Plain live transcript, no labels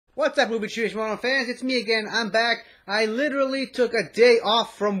What's up, Movie Trivia Schmoedown fans? It's me again. I'm back. I literally took a day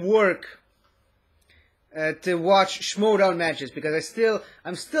off from work to watch Schmoedown matches because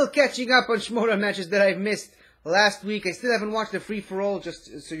I'm still catching up on Schmoedown matches that I've missed last week. I still haven't watched the free-for-all, just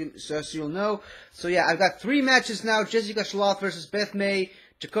so you'll know. So yeah, I've got 3 matches now: Jessica Schloth versus Beth May,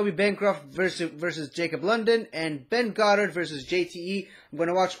 Jacoby Bancroft versus Jacob London, and Ben Goddard versus JTE. I'm going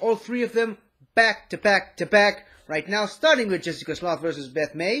to watch all 3 of them back to back to back right now, starting with Jessica Schloth versus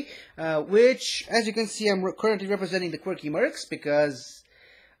Beth May, which, as you can see, I'm currently representing the Quirky Mercs because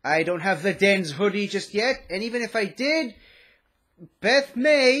I don't have the Den's hoodie just yet. And even if I did, Beth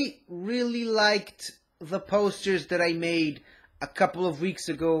May really liked the posters that I made a couple of weeks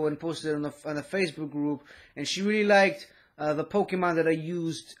ago and posted on the Facebook group, and she really liked the Pokemon that I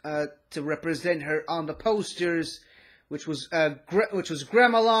used to represent her on the posters, which was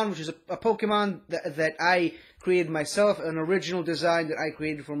Gramalon, which is a Pokemon that I created myself, an original design that I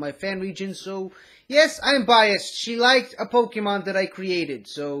created for my fan region. So yes, I'm biased. She liked a Pokemon that I created.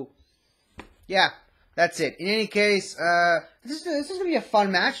 So yeah, that's it. In any case, this is gonna be a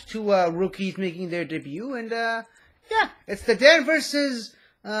fun match. 2 rookies making their debut, and yeah, it's the Den versus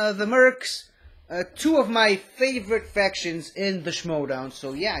the Mercs. 2 of my favorite factions in the Schmoedown.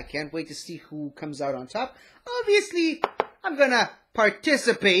 So yeah, I can't wait to see who comes out on top. Obviously, I'm gonna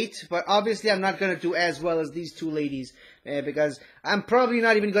participate, but obviously I'm not gonna do as well as these 2 ladies, because I'm probably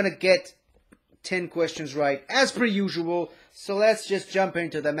not even gonna get 10 questions right, as per usual. So let's just jump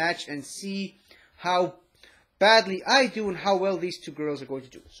into the match and see how badly I do and how well these 2 girls are going to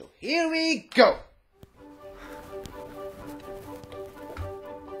do. So here we go!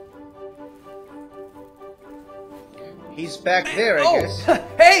 He's back there, I guess.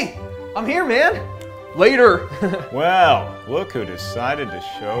 Hey! I'm here, man! Later! Well, look who decided to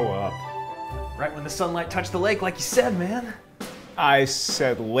show up. Right when the sunlight touched the lake, like you said, man. I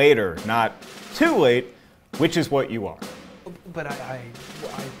said later, not too late, which is what you are. But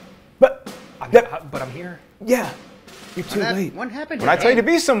But I'm here. yeah, you're too late. What happened? When I tell you to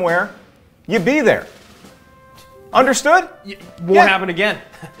be somewhere, you be there. Understood? Won't happen again.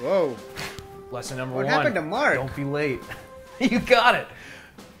 Whoa. Lesson number 1. What happened to Mark? Don't be late. You got it.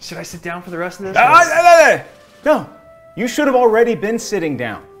 Should I sit down for the rest of this? No, you should have already been sitting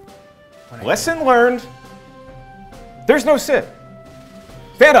down. Lesson learned. There's no sit.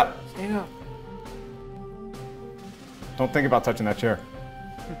 Stand up. Stand up. Don't think about touching that chair.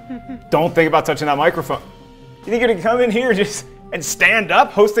 Don't think about touching that microphone. You think you're gonna come in here and stand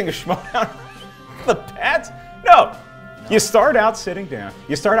up hosting a Schmoedown the pets? No. You start out sitting down,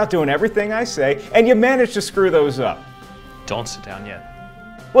 you start out doing everything I say, and you manage to screw those up. Don't sit down yet.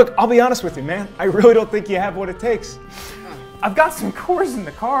 Look, I'll be honest with you, man. I really don't think you have what it takes. I've got some Coors in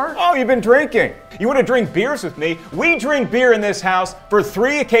the car. Oh, you've been drinking. You want to drink beers with me? We drink beer in this house for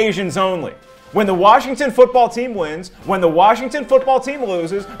 3 occasions only. When the Washington football team wins, when the Washington football team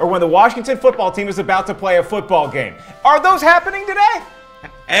loses, or when the Washington football team is about to play a football game. Are those happening today?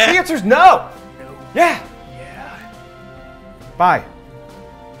 The answer's no. Yeah. Yeah. Bye.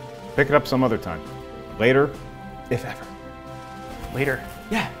 Pick it up some other time. Later, if ever. Later.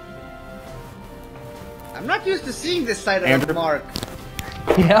 Yeah. I'm not used to seeing this side Andrew? of Mark.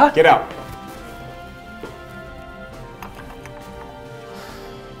 Yeah? Get out.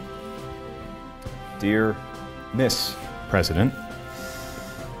 Dear Miss President.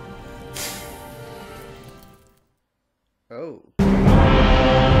 Oh.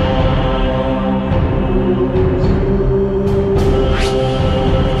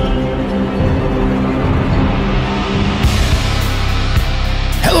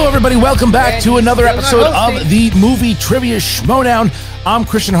 Hello, everybody. Welcome back to another episode of the Movie Trivia Schmoedown. I'm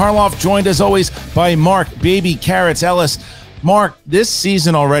Christian Harloff, joined as always by Mark Baby Carrots Ellis. Mark, this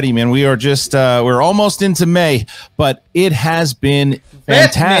season already, man, we are just, we're almost into May, but it has been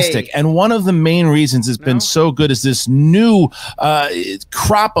fantastic. And one of the main reasons it's been so good is this new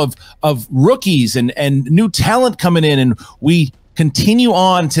crop of rookies and new talent coming in. And we continue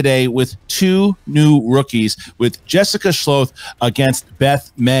on today with 2 new rookies, with Jessica Schloth against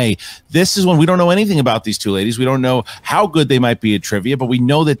Beth May. This is when we don't know anything about these 2 ladies. We don't know how good they might be at trivia, but we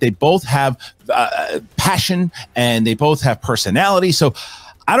know that they both have passion and they both have personality. So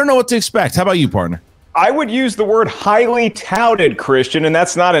I don't know what to expect. How about you, partner? I would use the word highly touted, Christian, and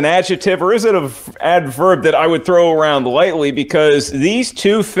that's not an adjective, or is it an adverb that I would throw around lightly? Because these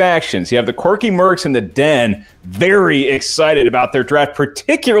 2 factions, you have the Quirky Mercs and the Den, very excited about their draft,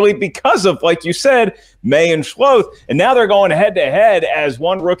 particularly because of, like you said, May and Schloth. And now they're going head-to-head as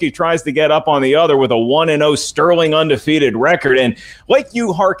one rookie tries to get up on the other with a 1-0 sterling undefeated record. And like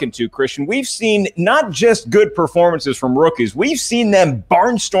you hearken to, Christian, we've seen not just good performances from rookies. We've seen them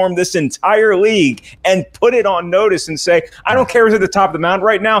barnstorm this entire league and put it on notice and say, I don't care who's at the top of the mountain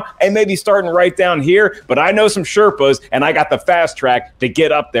right now. I may be starting right down here, but I know some Sherpas, and I got the fast track to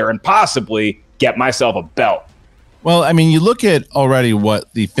get up there and possibly get myself a belt. Well, I mean, you look at already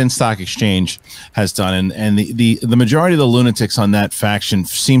what the Finstock Exchange has done, and the majority of the lunatics on that faction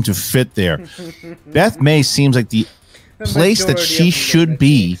seem to fit there. Beth May seems like the place that she should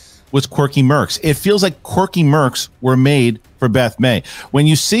be was Quirky Mercs. It feels like Quirky Mercs were made for Beth May. When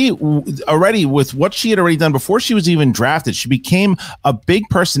you see already with what she had already done before she was even drafted, she became a big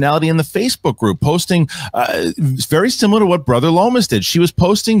personality in the Facebook group, posting very similar to what Brother Lomas did. She was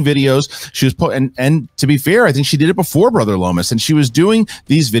posting videos. She was and to be fair, I think she did it before Brother Lomas, and she was doing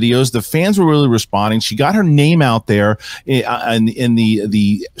these videos. The fans were really responding. She got her name out there in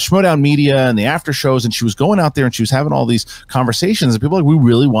the Schmoedown media and the after shows, and she was going out there and she was having all these conversations. And people were like, we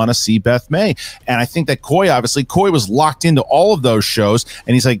really want to see Beth May. And I think that Coy was locked into all of those shows,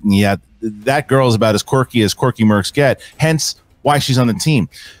 and he's like, yeah, that girl is about as Quirky Mercs get, hence why she's on the team.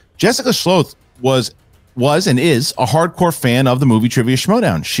 Jessica Schloth was and is a hardcore fan of the movie Trivia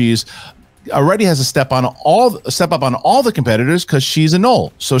Schmoedown. She's already has a step up on all the competitors because she's a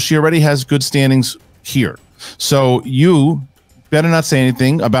Knoll, so she already has good standings here. So you better not say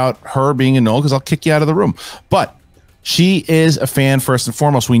anything about her being a Knoll, because I'll kick you out of the room. But she is a fan first and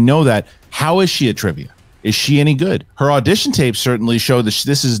foremost. We know that. How is she at trivia? Is she any good? Her audition tapes certainly show that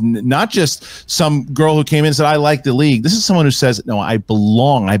this is not just some girl who came in and said, I like the league. This is someone who says, no, I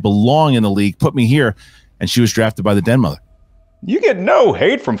belong in the league. Put me here. And she was drafted by the Den Mother. You get no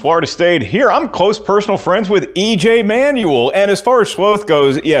hate from Florida State here. I'm close personal friends with EJ Manuel. And as far as Schloth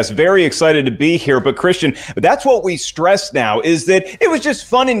goes, yes, very excited to be here. But Christian, that's what we stress now, is that it was just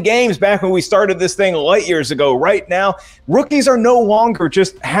fun and games back when we started this thing light years ago. Right now, rookies are no longer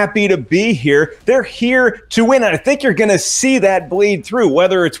just happy to be here. They're here to win. And I think you're going to see that bleed through,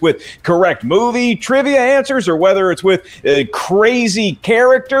 whether it's with correct movie trivia answers or whether it's with crazy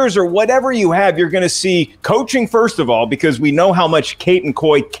characters or whatever you have. You're going to see coaching, first of all, because we know how much Kate and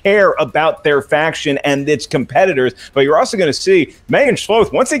Coy care about their faction and its competitors. But you're also going to see Megan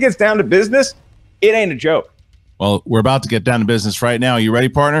Schloth, once it gets down to business, it ain't a joke. Well, we're about to get down to business right now. You ready,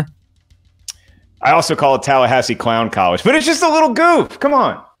 partner? I also call it Tallahassee Clown College, but it's just a little goof. Come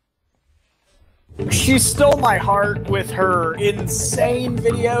on. She stole my heart with her insane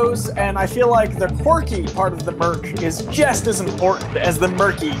videos, and I feel like the quirky part of the Merc is just as important as the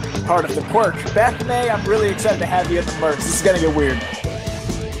murky part of the quirk. Beth May, I'm really excited to have you in the Mercs. This is gonna get weird.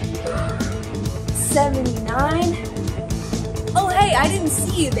 79? Oh hey, I didn't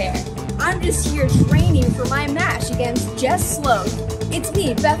see you there. I'm just here training for my match against Jess Schloth. It's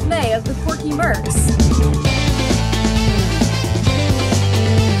me, Beth May of the Quirky Mercs.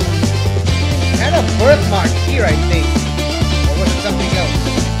 Had a birthmark here, I think. Or was it something else?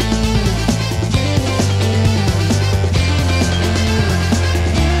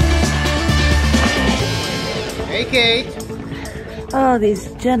 Hey, Kate. Oh,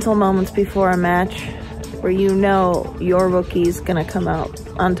 these gentle moments before a match where you know your rookie's gonna come out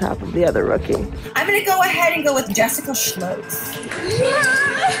on top of the other rookie. I'm gonna go ahead and go with Jessica Schloth.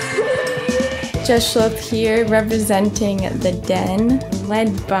 Jess Schloth here, representing the Den,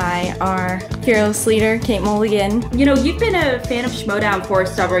 led by our fearless leader, Kate Mulligan. You know, you've been a fan of Schmoedown for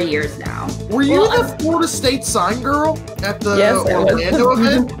several years now. Were you the Florida State sign girl at the Orlando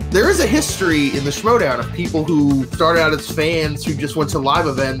event? There is a history in the Schmoedown of people who started out as fans who just went to live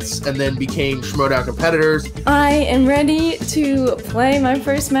events and then became Schmoedown competitors. I am ready to play my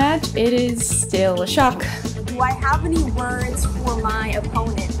first match. It is still a shock. Do I have any words for my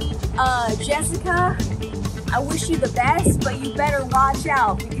opponent? Jessica, I wish you the best, but you better watch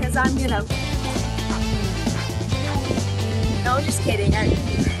out because I'm gonna... No, just kidding.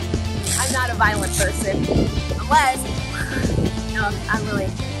 I'm not a violent person. Unless... No, I'm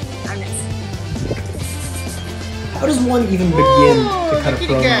just... How does one even begin to cut a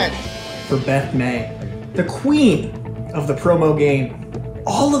promo for Beth May, the queen of the promo game?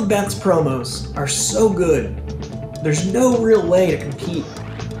 All of Beth's promos are so good. There's no real way to compete.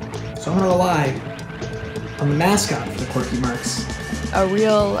 So I'm gonna rely on the mascot for the Quirky Mercs. A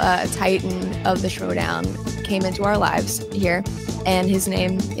real titan of the Schmoedown came into our lives here, and his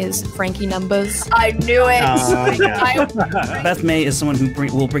name is Frankie Numbers. I knew it. Beth May is someone who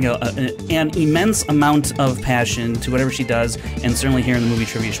will bring an immense amount of passion to whatever she does, and certainly here in the movie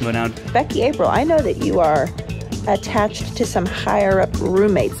Trivia Schmoedown. Becky April, I know that you are attached to some higher-up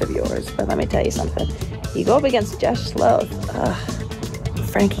roommates of yours, but let me tell you something. You go up against Jess Schloth.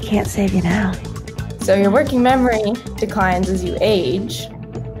 Frankie can't save you now. So your working memory declines as you age.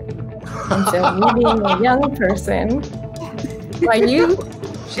 And so me being a young person, while you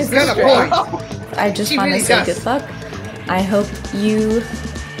She's got a point. I just want to say good luck. I hope you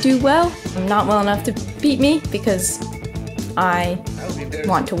do well. I'm not well enough to beat me because I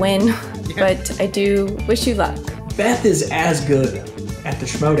want to win, but I do wish you luck. Beth is as good at the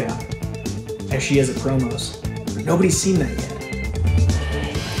Schmoedown as she is at promos. Nobody's seen that yet.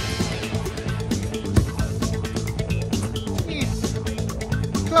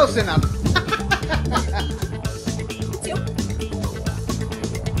 Close enough.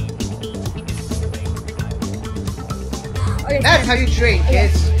 Okay, that's how you train,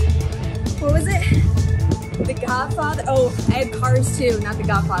 kids. What was it? The Godfather? Oh, I had Cars 2, not The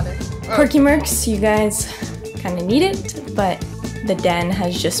Godfather. Quirky Mercs, you guys kind of need it, but the Den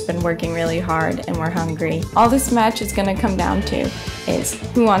has just been working really hard and we're hungry. All this match is going to come down to is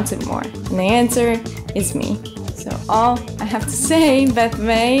who wants it more, and the answer is me. So all I have to say, Beth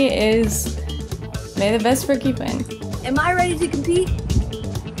May, is may the best rookie win. Am I ready to compete?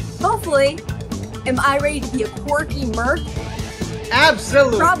 Hopefully. Am I ready to be a quirky merc?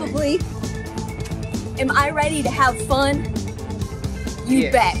 Absolutely. Probably. Am I ready to have fun?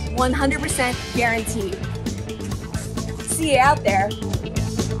 You bet. 100% guaranteed. See you out there.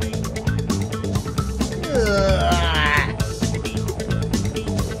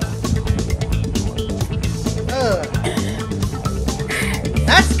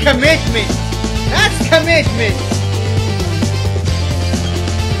 That's commitment. That's commitment.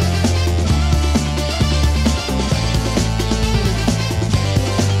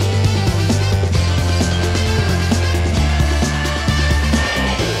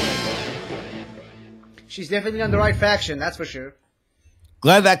 She's definitely on the right faction, that's for sure.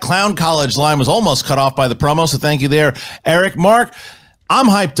 Glad that Clown College line was almost cut off by the promo, so thank you there, Eric. Mark, I'm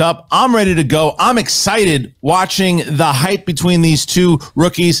hyped up. I'm ready to go. I'm excited watching the hype between these two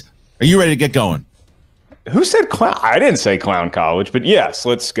rookies. Are you ready to get going? Who said clown? I didn't say Clown College, but yes,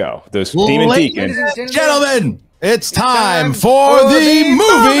 let's go. Those Demon Deacon. Gentlemen, it's time for the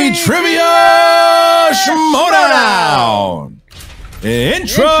movie Trivia Schmoedown.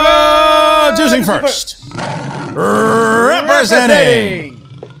 Introducing first, representing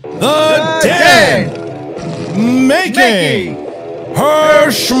the Den, making her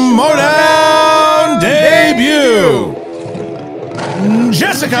Schmoedown debut,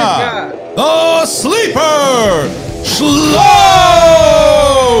 Jessica, the Sleeper Schloth.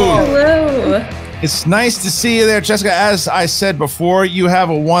 Hello. It's nice to see you there, Jessica. As I said before, you have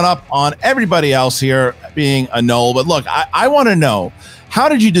a one-up on everybody else here being a null. But look, I want to know, how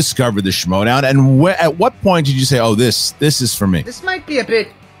did you discover the Schmoedown, and at what point did you say, "Oh, this is for me"? This might be a bit.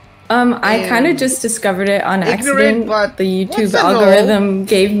 I kind of just discovered it on accident. But the YouTube algorithm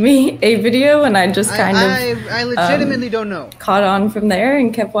gave me a video, and I just kind of I legitimately don't know. Caught on from there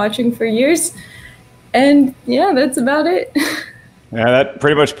and kept watching for years. And yeah, that's about it. Yeah, that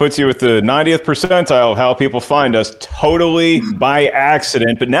pretty much puts you with the 90th percentile of how people find us, totally by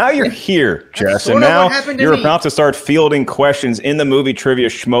accident. But now you're here, Jess, and now you're about to start fielding questions in the movie Trivia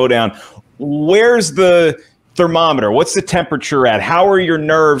Schmoedown. Where's the thermometer? What's the temperature at? How are your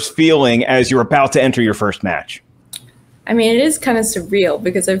nerves feeling as you're about to enter your first match? I mean, it is kind of surreal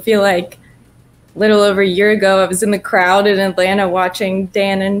because I feel like a little over a year ago, I was in the crowd in Atlanta watching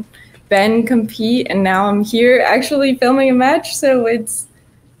Dan and Ben compete, and now I'm here actually filming a match, so it's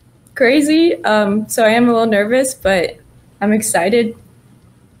crazy. So I am a little nervous, but I'm excited.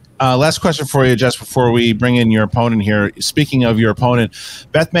 Last question for you, just before we bring in your opponent here. Speaking of your opponent,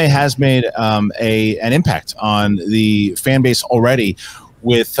 Beth May has made an impact on the fan base already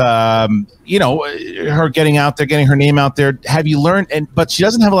with her getting out there, getting her name out there. Have you learned? But she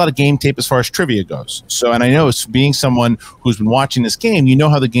doesn't have a lot of game tape as far as trivia goes. So, and I know, it's being someone who's been watching this game, you know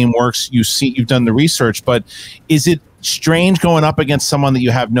how the game works. You've done the research. But is it strange going up against someone that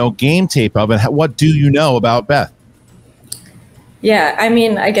you have no game tape of? And what do you know about Beth? Yeah, I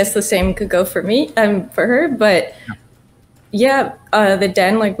mean, I guess the same could go for me, for her. But yeah, the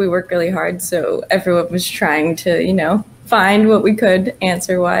Den, like, we work really hard, so everyone was trying to, find what we could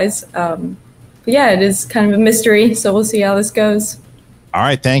answer-wise. But yeah, it is kind of a mystery, so we'll see how this goes. All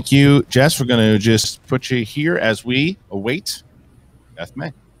right, thank you, Jess. We're going to just put you here as we await Beth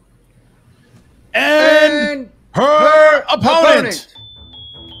May. And her opponent.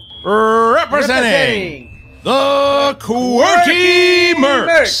 Representing the Quirky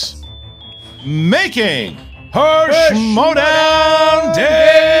Mercs. Making her Schmoedown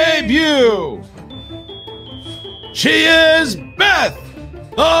debut. She is Beth,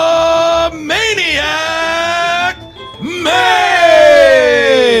 the Maniac May.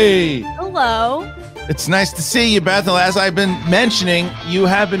 Hello. It's nice to see you, Beth. As I've been mentioning, you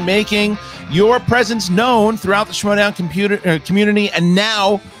have been making your presence known throughout the Schmoedown community, and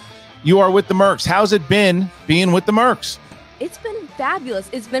now you are with the Mercs. How's it been being with the Mercs? It's been fabulous.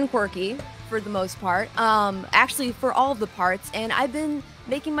 It's been quirky for the most part. Actually, for all of the parts, and I've been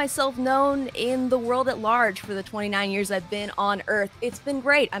making myself known in the world at large for the 29 years I've been on Earth. It's been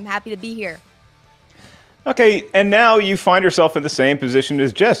great. I'm happy to be here. Okay, and now you find yourself in the same position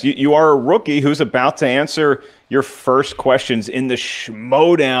as Jess. You are a rookie who's about to answer your first questions in the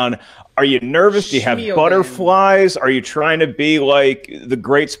Schmoedown. Are you nervous? Do you have butterflies? Are you trying to be like the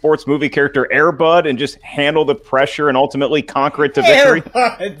great sports movie character Air Bud and just handle the pressure and ultimately conquer it to victory?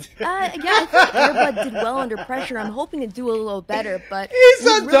 Yeah, I think Air Bud did well under pressure. I'm hoping to do a little better, but he's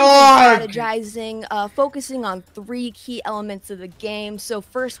a dog. Strategizing, focusing on 3 key elements of the game. So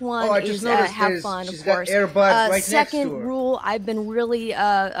first one is have fun, of course. Air Bud right second next to her. Rule I've been really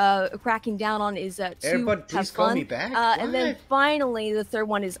cracking down on is to Air Bud, please have call fun. me back. And then finally, the third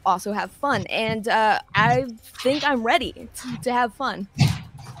one is also have fun. And I think I'm ready to have fun.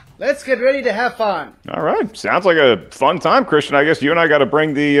 Let's get ready to have fun. All right. Sounds like a fun time, Christian. I guess you and I got to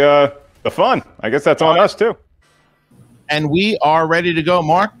bring the fun. I guess that's on us, too. And we are ready to go.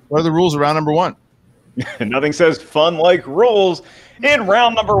 Mark, what are the rules of round number 1? Nothing says fun like rules. In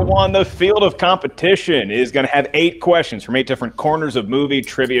round number 1, the field of competition is going to have 8 questions from 8 different corners of movie,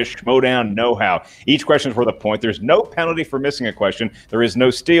 trivia, Schmoedown, know-how. Each question is worth a point. There's no penalty for missing a question. There is no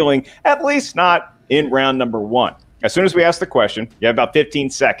stealing, at least not in round number 1. As soon as we ask the question, you have about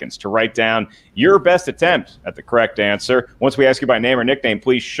 15 seconds to write down your best attempt at the correct answer. Once we ask you by name or nickname,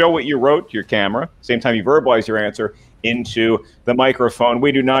 please show what you wrote to your camera. Same time you verbalize your answer into the microphone.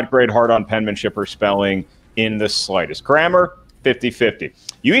 We do not grade hard on penmanship or spelling in the slightest. Grammar, 50-50.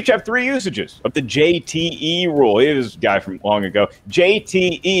 You each have 3 usages of the JTE rule. It is a guy from long ago.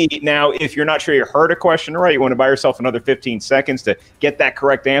 JTE. Now, if you're not sure you heard a question right, you want to buy yourself another 15 seconds to get that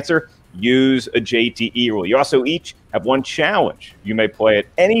correct answer, use a JTE rule. You also each have 1 challenge you may play at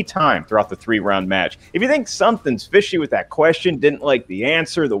any time throughout the 3-round match. If you think something's fishy with that question, didn't like the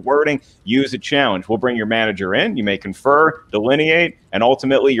answer, the wording, use a challenge. We'll bring your manager in. You may confer, delineate, and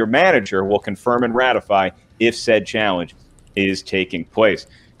ultimately your manager will confirm and ratify if said challenge is taking place.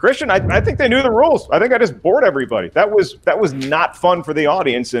 Christian, I think they knew the rules. I think I just bored everybody. That was not fun for the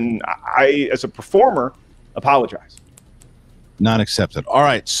audience, and I, as a performer, apologize. Not accepted. All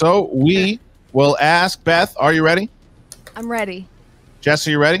right, so we will ask Beth, are you ready? I'm ready. Jess,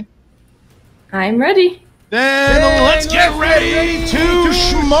 are you ready? I'm ready. Then let's get ready to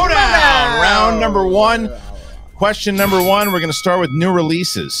Schmoedown. Round number 1. Question number 1, we're going to start with new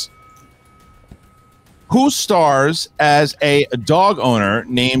releases. Who stars as a dog owner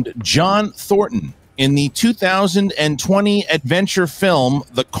named John Thornton in the 2020 adventure film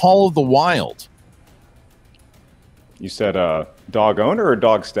The Call of the Wild? You said dog owner or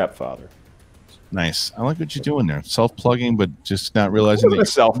dog stepfather? Nice. I like what you're doing there. Self-plugging, but just not realizing that.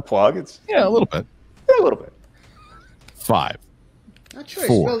 Self-plug. Yeah, a little bit. Yeah, a little bit. 5. Not sure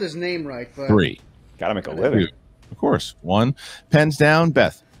 4, I spelled his name right, but 3. Gotta make a living. 2. Of course. 1. Pens down.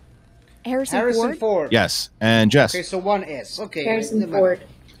 Beth. Harrison Ford? Yes. And Jess. Okay, so 1 S. Okay. Harrison Ford.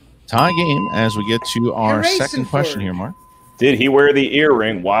 Tie game as we get to our second question here, Mark. Did he wear the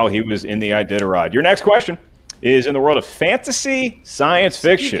earring while he was in the Iditarod? Your next question is in the world of fantasy science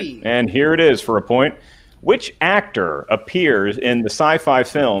fiction. And here it is for a point. Which actor appears in the sci-fi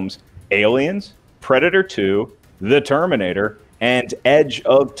films Aliens, Predator 2, The Terminator, and Edge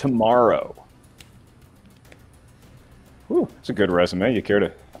of Tomorrow? Ooh, that's a good resume. You care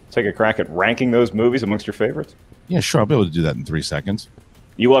to take a crack at ranking those movies amongst your favorites? Yeah, sure. I'll be able to do that in 3 seconds.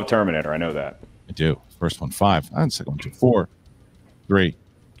 You love Terminator. I know that. I do. First one, 5. And second one, 2. 4, 3. I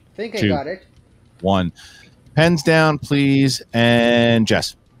think 2, I got it. 1. Pens down, please. And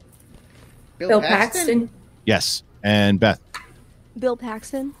Jess. Bill Paxton? Yes. And Beth. Bill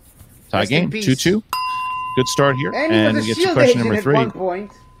Paxton? Tie game, 2-2. Good start here. And we he get was a to shield question agent number at 3. one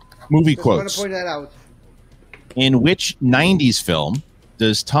point. Movie Just want quotes. to point that out. In which 90s film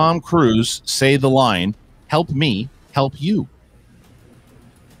does Tom Cruise say the line, "Help me, help you"?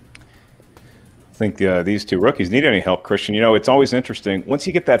 I think these 2 rookies need any help, Christian. You know, it's always interesting. Once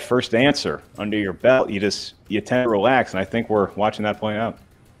you get that first answer under your belt, you tend to relax, and I think we're watching that play out.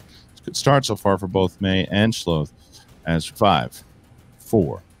 Good start so far for both May and Schloth. As 5,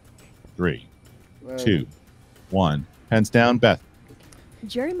 4, 3, 2, 1. Pens down, Beth.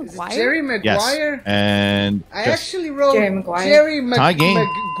 Jerry Maguire? Jerry Maguire? Yes. And I actually wrote Jerry Maguire. Tie game.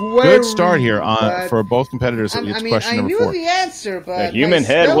 Maguire. Good start here for both competitors. It's question number 4. I knew the answer, but the human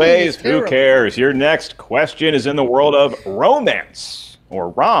head weighs. Who cares? Your next question is in the world of romance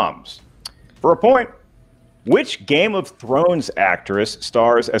or roms. For a point, which Game of Thrones actress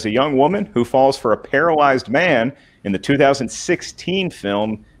stars as a young woman who falls for a paralyzed man in the 2016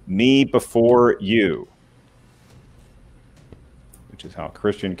 film Me Before You? Which is how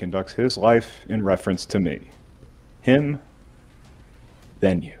Christian conducts his life in reference to me. Him,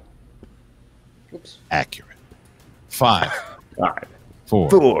 then you. Oops. Accurate. 5, 4,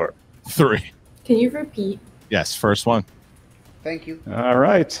 4, 3. Can you repeat? Yes, first one. Thank you. All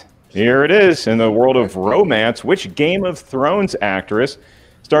right. Here it is. In the world of romance, which Game of Thrones actress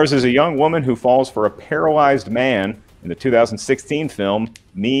stars as a young woman who falls for a paralyzed man in the 2016 film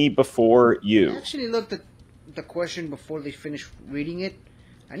Me Before You? I actually looked at the question before they finished reading it.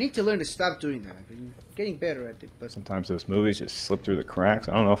 I need to learn to stop doing that. I've been getting better at it, but Sometimes those movies just slip through the cracks.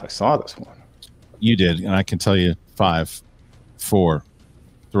 I don't know if I saw this one. You did, and I can tell you 5, 4,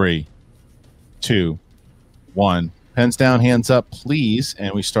 3, 2, 1. Pens down, hands up, please.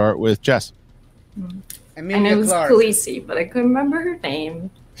 And we start with Jess. I know it was Khaleesi, but I couldn't remember her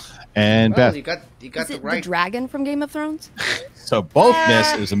name. And well, Beth. You got is the it right. the dragon from Game of Thrones? So both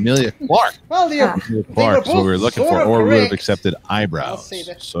miss is Amelia Clark. Well, Amelia Clark is what we were looking for, or we would have accepted eyebrows.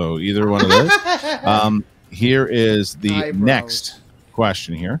 So either one of those. Here is the next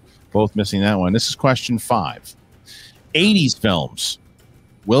question here. Both missing that one. This is question 5. 80s films.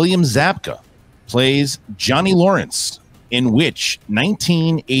 William Zabka plays Johnny Lawrence in which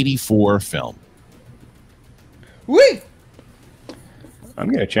 1984 film? Wait. I'm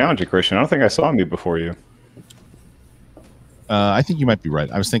going to challenge you, Christian. I don't think I saw Me Before You. I think you might be right.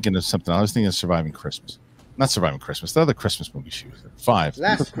 I was thinking of something. I was thinking of Surviving Christmas. Not Surviving Christmas. The other Christmas movie she was in. 5.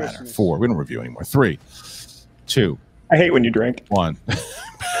 Last Christmas. 4. We don't review anymore. 3, 2. I hate when you drink. 1.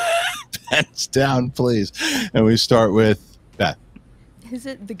 Pens down, please. And we start with Beth. Is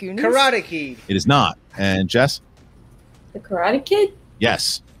it the Goonies? Karate Kid. It is not. And Jess? The Karate Kid?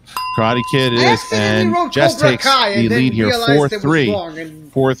 Yes. Karate Kid is, and Jess takes the lead here 4-3.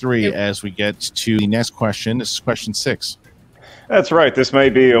 4-3 as we get to the next question. This is question 6. That's right. This may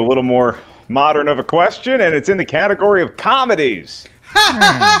be a little more modern of a question, and it's in the category of comedies.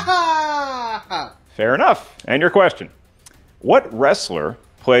 Fair enough. And your question. What wrestler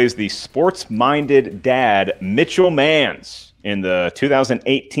plays the sports-minded dad Mitchell Mans in the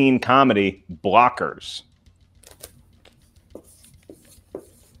 2018 comedy Blockers?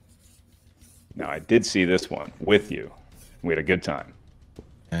 Now, I did see this one with you. We had a good time.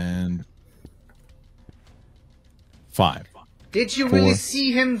 And 5. Did you 4, really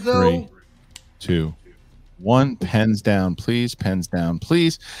see him, though? 3, 2, 1. Pens down, please. Pens down,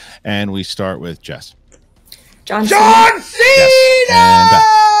 please. And we start with Jess. John Cena. Yes. And Beth.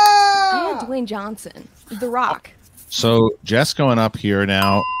 I had Dwayne Johnson. The Rock. So Jess going up here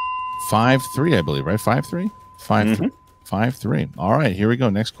now. 5-3, I believe, right? 5-3? 5-3. 5-3. All right, here we go.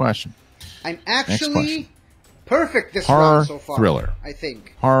 Next question. I'm actually perfect this Horror round so far. Thriller. I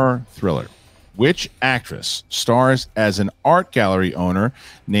think. Horror thriller. Which actress stars as an art gallery owner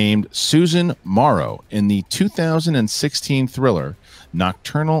named Susan Morrow in the 2016 thriller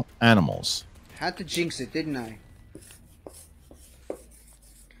Nocturnal Animals? Had to jinx it, didn't I?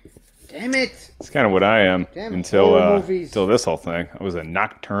 Damn it! That's kind of what I am Damn it. until this whole thing. I was a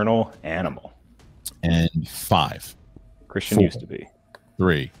nocturnal animal. And 5. Christian 4, used to be.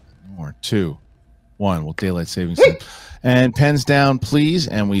 3, 2, 1. Well, daylight savings time. And pens down, please.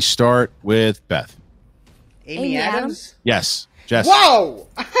 And we start with Beth. Amy Adams? Yes. Jess. Wow!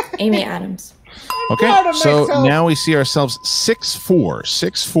 Amy Adams. Okay, so now we see ourselves 6-4.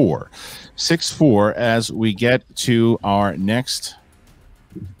 6-4. 6-4 as we get to our next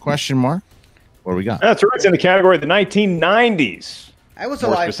question mark. What do we got? That's right. It's in the category of the 1990s. I was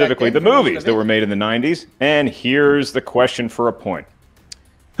More alive specifically, back then, the movies that were made in the 90s. And here's the question for a point.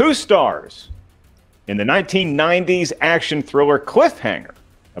 Who stars in the 1990s action thriller Cliffhanger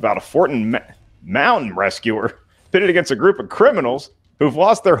about a Fortin mountain rescuer pitted against a group of criminals who've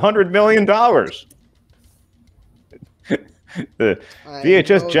lost their $100 million? The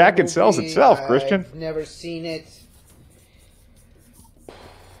VHS jacket sells itself, Christian. I've never seen it.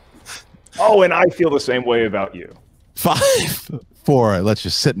 Oh, and I feel the same way about you. 5, 4. Let's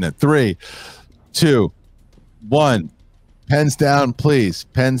just sit in it. 3, 2, 1. Pens down, please.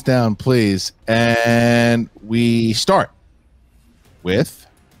 Pens down, please. And we start with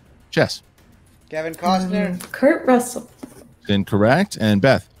Jess. Kevin Costner. Kurt Russell. Incorrect. And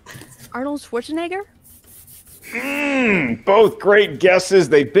Beth. Arnold Schwarzenegger? Both great guesses.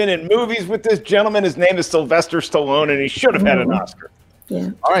 They've been in movies with this gentleman. His name is Sylvester Stallone, and he should have had an Oscar. Yeah.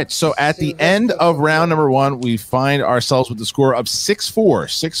 All right, so at the end of round number 1, we find ourselves with the score of 6-4.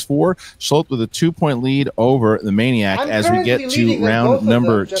 6-4, Schloth with a 2-point lead over the Maniac as we get to round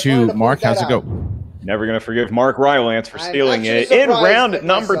number 2. Mark, how's it go? Never going to forgive Mark Rylance for stealing it. In round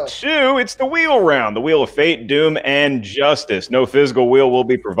number 2, it's the wheel round, the wheel of fate, doom, and justice. No physical wheel will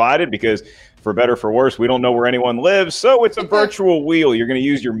be provided because, for better or for worse, we don't know where anyone lives, so it's a virtual wheel. You're going to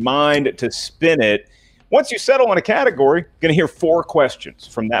use your mind to spin it. Once you settle on a category, you're going to hear 4 questions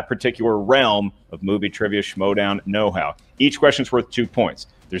from that particular realm of movie trivia Schmoedown know-how. Each question's worth 2 points.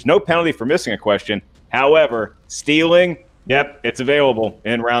 There's no penalty for missing a question. However, stealing, yep, it's available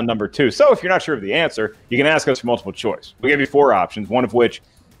in round number 2. So if you're not sure of the answer, you can ask us for multiple choice. We give you 4 options, one of which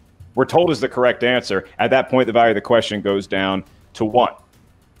we're told is the correct answer. At that point, the value of the question goes down to 1.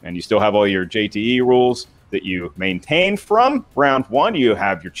 And you still have all your JTE rules that you maintain from round 1. You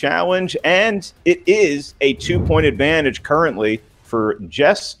have your challenge, and it is a 2-point advantage currently for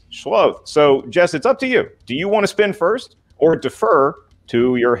Jess Schloth. So, Jess, it's up to you. Do you want to spin first or defer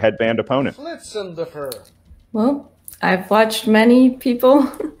to your headband opponent? Let's defer. Well, I've watched many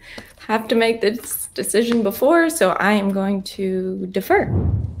people have to make this decision before, so I am going to defer.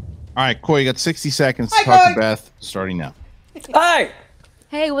 All right, Coy, you got 60 seconds to talk to Beth, starting now. Hi.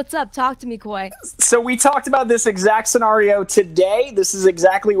 Hey, what's up? Talk to me, Coy. So we talked about this exact scenario today. This is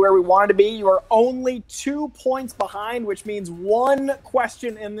exactly where we wanted to be. You are only 2 points behind, which means 1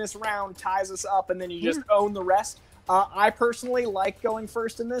 question in this round ties us up, and then you just own the rest. I personally like going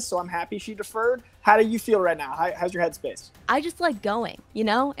first in this, so I'm happy she deferred. How do you feel right now? How's your headspace? I just like going, you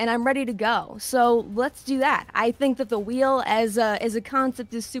know, and I'm ready to go. So let's do that. I think that the wheel as a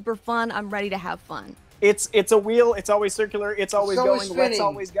concept is super fun. I'm ready to have fun. It's a wheel. It's always circular. It's always going. Let's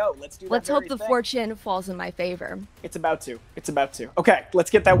always go. Let's do that. Let's hope the fortune falls in my favor. It's about to. It's about to. Okay,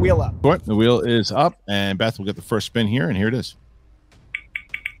 let's get that wheel up. The wheel is up, and Beth will get the first spin here, and here it is.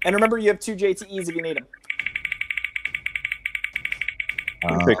 And remember, you have 2 JTEs if you need them.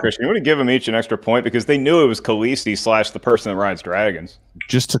 Okay, Christian, you want to give them each an extra point because they knew it was Khaleesi / the person that rides dragons.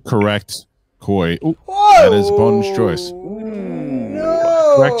 Just to correct Coy. Ooh, that is bonus choice.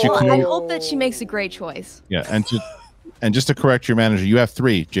 Correct you. I hope that she makes a great choice. Yeah, and just to correct your manager, you have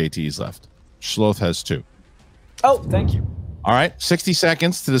 3 JTs left. Schloth has 2. Oh, thank you. All right, 60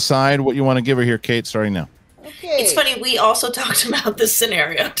 seconds to decide what you want to give her here, Kate, starting now. Okay. It's funny, we also talked about this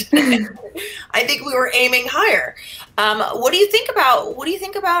scenario today. I think we were aiming higher. What do you think about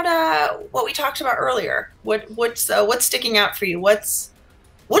what we talked about earlier? What's sticking out for you?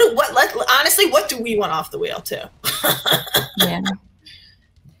 Honestly, what do we want off the wheel too? Yeah.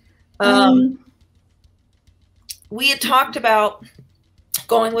 We had talked about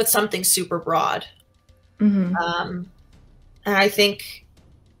going with something super broad. Mm-hmm. And I think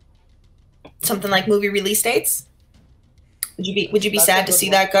something like movie release dates. Would you be sad to see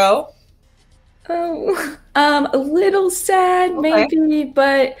that go? Oh, a little sad maybe,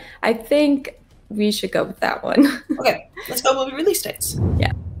 but I think we should go with that one. Okay, let's go movie release dates.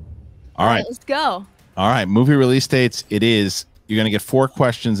 Yeah. All right. Let's go. All right, movie release dates. It is. You're going to get 4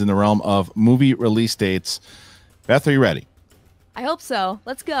 questions in the realm of movie release dates. Beth, are you ready? I hope so.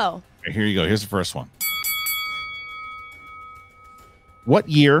 Let's go. Here you go. Here's the first one. What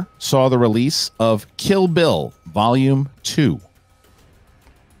year saw the release of Kill Bill Volume 2?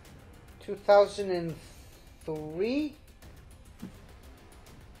 2003?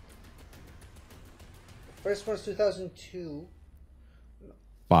 The first one's 2002.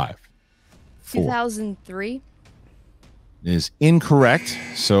 5, 4. 2003? Is incorrect.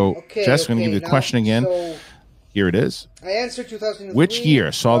 So, Jess, I'm going to give you the question again. So here it is. I answered 2003. Which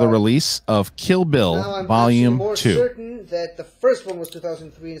year saw the release of Kill Bill Volume 2? I'm certain that the first one was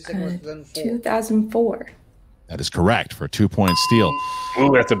 2003 and the second was 2004. 2004. That is correct for a 2-point steal.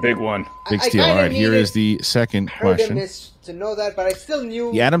 Ooh, that's a big one. Big steal. All right, here is the second question. To know that, but I still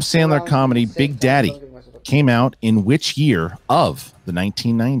knew The Adam Sandler comedy Big Daddy came out in which year of the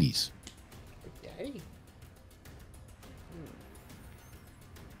 1990s?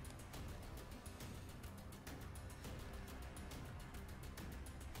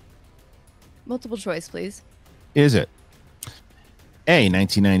 Multiple choice, please. Is it A,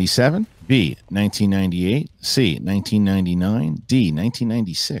 1997, B, 1998, C, 1999, D,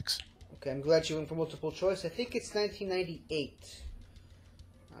 1996? Okay, I'm glad you went for multiple choice. I think it's 1998.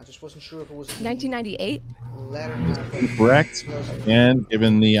 I just wasn't sure if it was 1998. Correct. And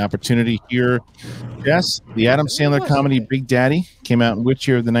given the opportunity here, Jess, the Adam Sandler comedy Big Daddy came out in which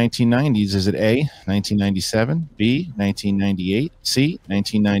year of the 1990s? Is it A, 1997, B, 1998, C,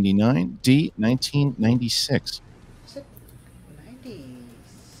 1999, D, 1996?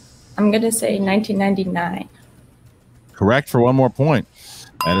 I'm going to say 1999. Correct for one more point.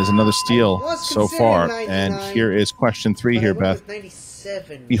 That is another steal so far. And here is question 3 here, Beth.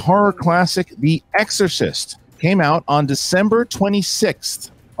 The horror classic The Exorcist came out on December 26th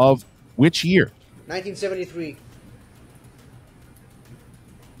of which year? 1973.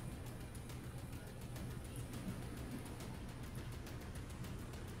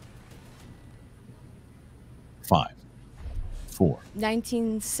 Five, 4.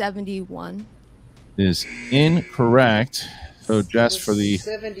 1971. Is incorrect. So, Jess, for the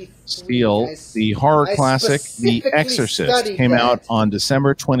steal, the horror classic The Exorcist came out on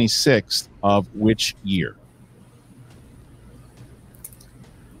December 26th of which year?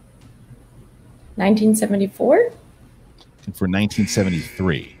 1974? For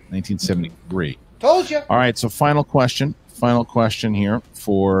 1973. 1973. Told you. All right, so final question. Final question here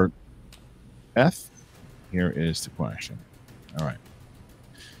for Beth. Here is the question. All right.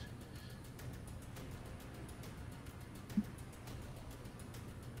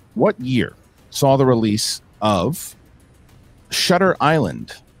 What year saw the release of Shutter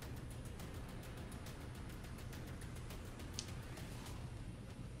Island?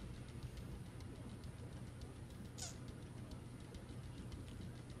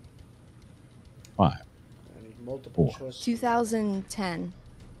 Five. 2010.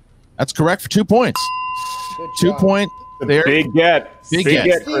 That's correct for 2 points. Good 2 job. point there. Big get. Big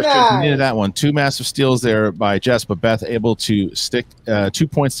get, Christian. You needed that one. 2 massive steals there by Jess, but Beth able to stick 2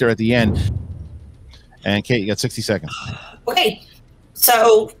 points there at the end. And Kate, you got 60 seconds. Okay,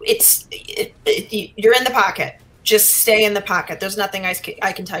 so you're in the pocket. Just stay in the pocket. There's nothing I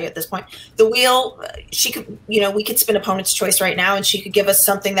can tell you at this point. The wheel, she could, we could spin opponent's choice right now, and she could give us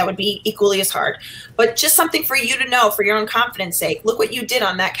something that would be equally as hard. But just something for you to know, for your own confidence sake. Look what you did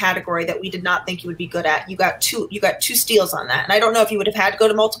on that category that we did not think you would be good at. You got two steals on that, and I don't know if you would have had to go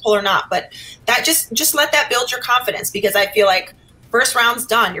to multiple or not. But that just let that build your confidence, because I feel like first round's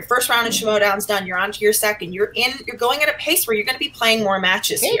done. Your first round in Schmoedown's done. You're on to your second. You're going at a pace where you're going to be playing more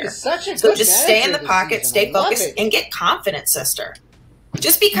matches here. So just stay in the pocket, stay focused, and get confident, sister.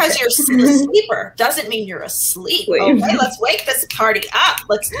 Just because you're a sleeper doesn't mean you're asleep. Okay, let's wake this party up.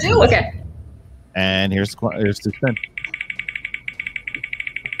 Let's do it. Okay. And here's the spin.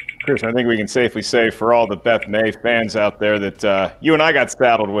 Chris, I think we can safely say for all the Beth May fans out there that you and I got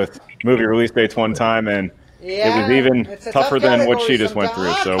saddled with movie release dates one time, and it was even tougher than what she just went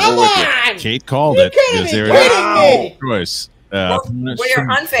through. So we're with you. Kate called it because there is no choice. Well, you're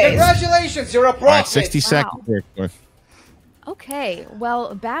unfazed. Congratulations, you're a pro. All right, 60 seconds here. Okay,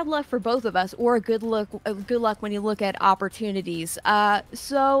 well, bad luck for both of us, or good luck when you look at opportunities.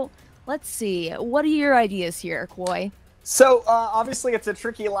 So let's see. What are your ideas here, Koi? So obviously, it's a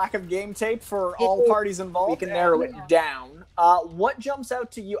tricky lack of game tape for all parties involved. We can narrow it down. What jumps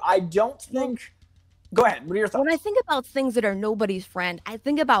out to you? I don't think. Go ahead. What are your thoughts? When I think about things that are nobody's friend, I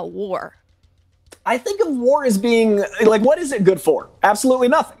think about war. I think of war as being like, what is it good for? Absolutely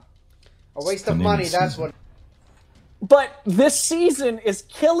nothing. A waste of money. That's what. But this season is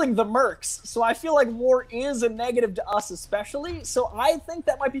killing the Mercs, so I feel like war is a negative to us especially. So I think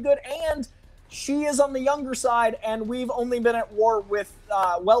that might be good. And she is on the younger side, and we've only been at war with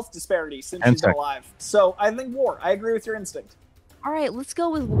wealth disparity since she's been alive. So I think war. I agree with your instinct. All right, let's go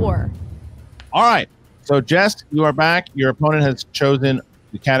with war. All right. So, Jess, you are back. Your opponent has chosen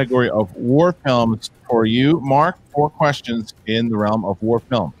the category of war films for you. Mark, 4 questions in the realm of war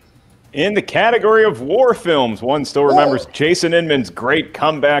film. In the category of war films, one still remembers Jason Inman's great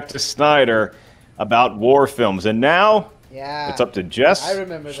comeback to Snyder about war films. And now it's up to Jess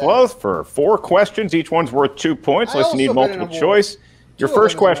Schloth for 4 questions. Each one's worth 2 points unless you need multiple choice. Your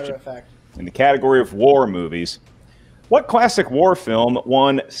first question in the category of war movies. What classic war film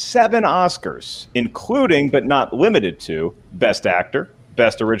won 7 Oscars, including but not limited to Best Actor,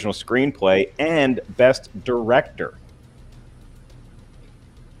 Best Original Screenplay, and Best Director?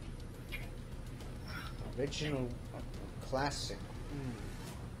 Original classic.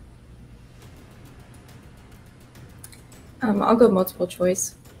 I'll go multiple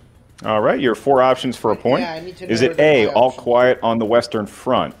choice. All right, your 4 options for a point. Yeah, I need to Is know it A, my All options. Quiet on the Western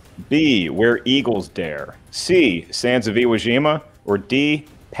Front, B, Where Eagles Dare, C, Sands of Iwo Jima, or D,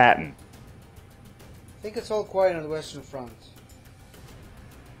 Patton? I think it's All Quiet on the Western Front.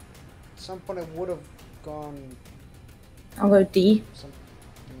 At some point I would have gone... I'll go D.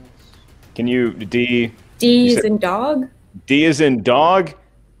 Can you, D? D is in dog? D is in dog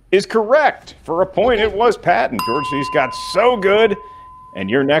is correct. For a point, it was Patton. George C's got so good. And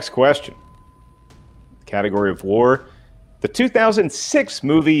your next question. Category of war. The 2006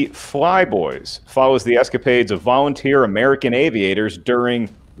 movie Flyboys follows the escapades of volunteer American aviators during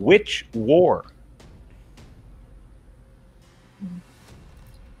which war?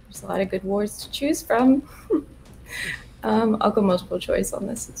 There's a lot of good wars to choose from. I'll go multiple choice on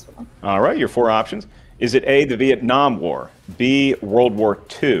this as well. All right, your 4 options. Is it A, the Vietnam War, B, World War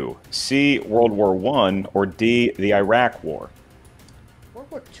II, C, World War I, or D, the Iraq War?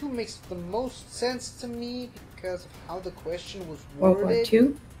 World War II makes the most sense to me because of how the question was World worded. War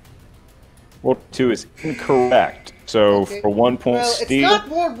II? World War II is incorrect. So Okay. for 1 point, Well, Steve, it's not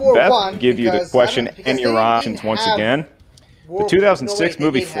World War Beth I will give you the because question because and they your didn't options once have again. war- The 2006 no, wait,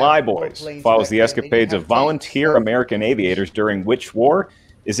 movie they did have Flyboys warplanes follows back the then. They escapades didn't of have tanks, volunteer so- American aviators during which war?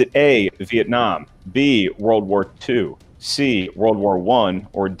 Is it A, Vietnam, B, World War II, C, World War I,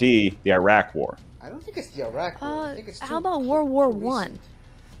 or D, the Iraq War? I don't think it's the Iraq War. I think it's How about World War One?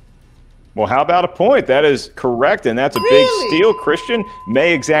 Well, how about a point? That is correct, and that's a big steal. Christian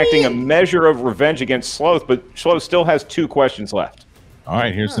May exacting a measure of revenge against Schloth, but Schloth still has 2 questions left. All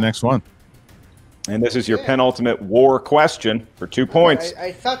right, here's the next one. And this is your penultimate war question for 2 points.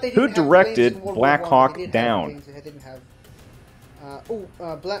 I thought they Who didn't have directed planes in World War Black I. Hawk They did have Down? planes, they didn't have.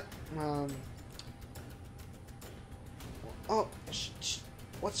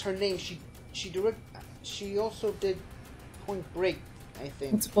 What's her name? She also did Point Break, I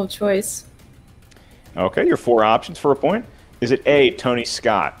think. Multiple choice. Okay, your 4 options for a point. Is it A, Tony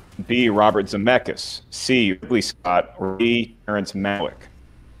Scott, B, Robert Zemeckis, C, Ridley Scott, or D, Terrence Malick?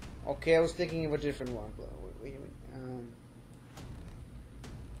 Okay, I was thinking of a different one. But wait a minute.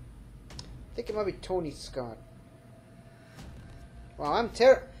 I think it might be Tony Scott. Wow, I'm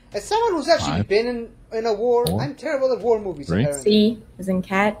terrible. As someone who's actually been in a war, I'm terrible at war movies. Apparently. C is in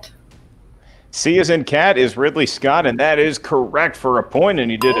cat. C is in cat is Ridley Scott, and that is correct for a point,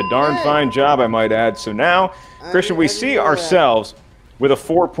 and you did a darn fine job, I might add. So now, Christian, we see ourselves with a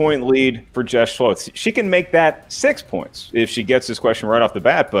 4-point lead for Jess Schloth. She can make that 6 points if she gets this question right off the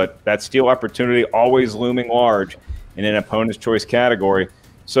bat, but that steal opportunity always looming large in an opponent's choice category.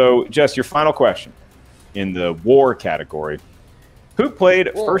 So, Jess, your final question in the war category. Who played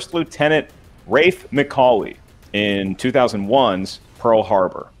First Lieutenant Rafe McCauley in 2001's Pearl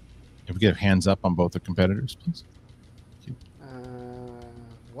Harbor? Can we get hands up on both the competitors, please?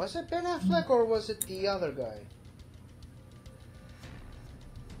 Was it Ben Affleck or was it the other guy?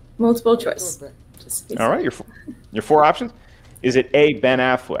 Multiple choice. All right, your 4 options. Is it A, Ben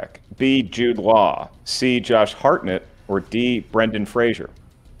Affleck, B, Jude Law, C, Josh Hartnett, or D, Brendan Fraser?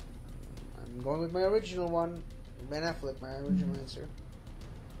 I'm going with my original one. Ben Affleck, my original answer.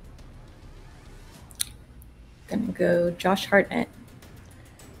 Gonna go Josh Hartnett.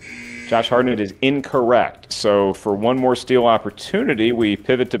 Josh Hartnett is incorrect. So for one more steal opportunity, we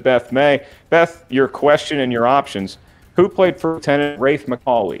pivot to Beth May. Beth, your question and your options. Who played for Lieutenant Rafe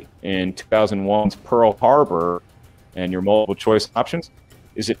McCauley in 2001's Pearl Harbor? And your multiple choice options.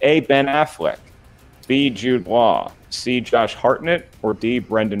 Is it A, Ben Affleck, B, Jude Law, C, Josh Hartnett, or D,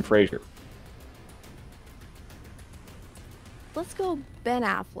 Brendan Fraser? Let's go Ben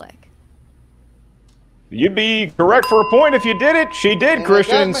Affleck. You'd be correct for a point if you did it. She did, And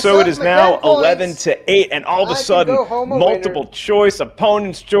Christian, and so it is now 11-8, and all of a I can sudden, go home a multiple choice,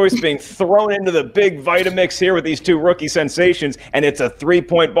 opponent's choice being thrown into the big Vitamix here with these 2 rookie sensations, and it's a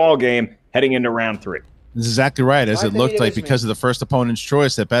 3-point ball game heading into round 3. This is exactly right. As it looked like because of the first opponent's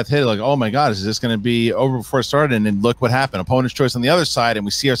choice that Beth hit, like, oh my God, is this going to be over before it started? And then look what happened. Opponent's choice on the other side, and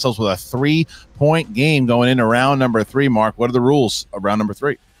we see ourselves with a 3-point game going into round number 3. Mark, what are the rules of round number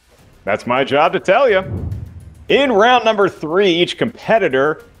 3? That's my job to tell you. In round number 3, each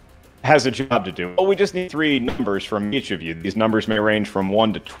competitor has a job to do. Well, we just need 3 numbers from each of you. These numbers may range from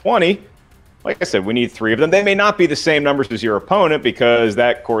 1 to 20. Like I said, we need 3 of them. They may not be the same numbers as your opponent because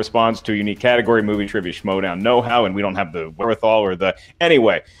that corresponds to a unique category, movie trivia, Schmoedown know-how, and we don't have the wherewithal or the...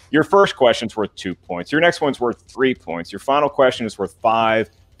 Anyway, your first question's worth 2 points. Your next one's worth 3 points. Your final question is worth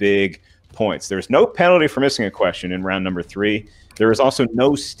 5 big points. There's no penalty for missing a question in round number 3. There is also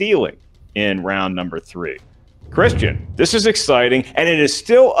no stealing in round number 3. Christian, this is exciting, and it is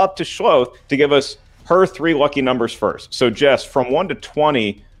still up to Schloth to give us her 3 lucky numbers first. So, Jess, from 1 to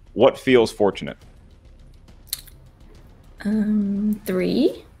 20, what feels fortunate?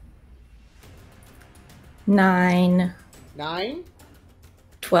 3, 9, 9,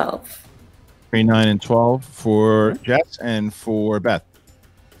 12. 3, 9, and 12 for Jess and for Beth.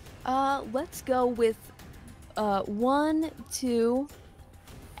 Let's go with 1, 2,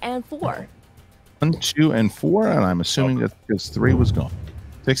 and 4. 1, 2, and 4, and I'm assuming that because 3 was gone.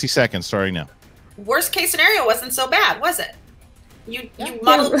 60 seconds starting now. Worst case scenario wasn't so bad, was it? You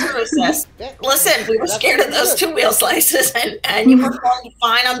muddled through, sis. Listen, we were scared of those 2 wheel slices, and you performed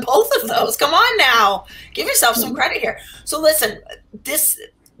fine on both of those. Come on now. Give yourself some credit here. So listen, this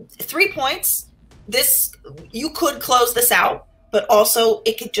 3 points, you could close this out, but also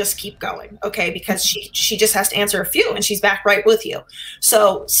it could just keep going, okay? Because she just has to answer a few, and she's back right with you.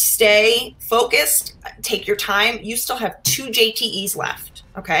 So stay focused. Take your time. You still have 2 JTEs left,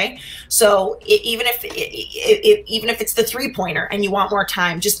 okay? So even if it's the 3-pointer and you want more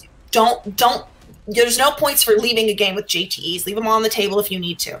time, just don't. There's no points for leaving a game with JTEs. Leave them all on the table if you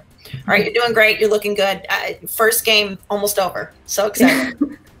need to. All right, you're doing great. You're looking good. First game almost over. So excited.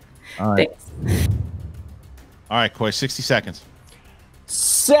 All right. Thanks. All right, Coy, 60 seconds.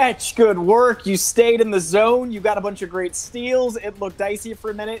 Such good work. You stayed in the zone. You got a bunch of great steals. It looked dicey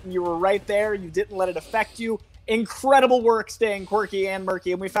for a minute, and you were right there. You didn't let it affect you. Incredible work staying quirky and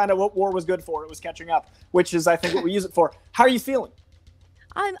murky, and we found out what war was good for. It was catching up, which is, I think, what we use it for. How are you feeling?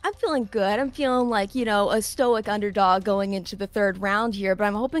 I'm feeling good. I'm feeling like, a stoic underdog going into the 3rd round here, but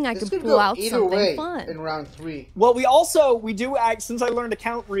I'm hoping I can pull out something fun. In round 3. Well, we do act, since I learned to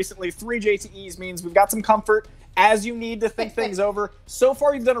count recently, 3 JTEs means we've got some comfort as you need to think things over. So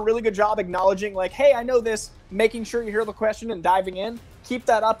far, you've done a really good job acknowledging, like, hey, I know this, making sure you hear the question and diving in. Keep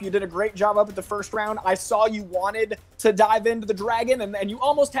that up. You did a great job up at the 1st round. I saw you wanted to dive into the dragon, and you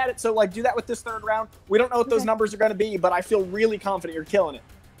almost had it. So, do that with this 3rd round. We don't know what those numbers are going to be, but I feel really confident you're killing it.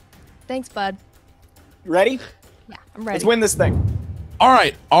 Thanks, bud. You ready? Yeah, I'm ready. Let's win this thing. All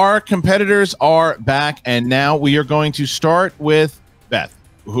right, our competitors are back, and now we are going to start with Beth,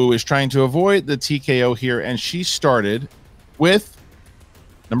 who is trying to avoid the TKO here, and she started with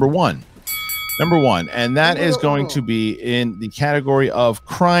number 1. Number 1, and that is going to be in the category of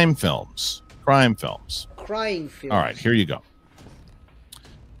crime films. Crime films. Crime films. All right, here you go.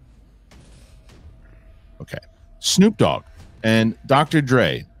 Okay. Snoop Dogg and Dr.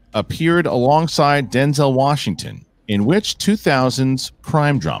 Dre appeared alongside Denzel Washington in which 2000s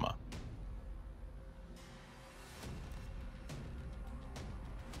crime drama?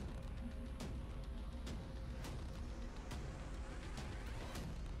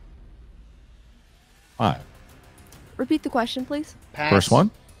 Repeat the question, please. Pass. First one.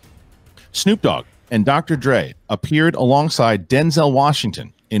 Snoop Dogg and Dr. Dre appeared alongside Denzel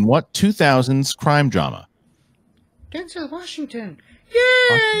Washington in what 2000s crime drama? Denzel Washington.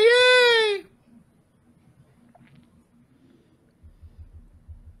 Yay!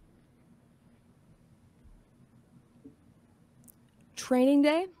 Training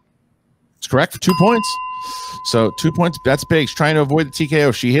Day? It's correct for 2 points. So 2 points. That's big. She's trying to avoid the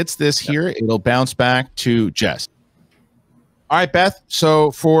TKO. She hits this here. It'll bounce back to Jess. All right, Beth.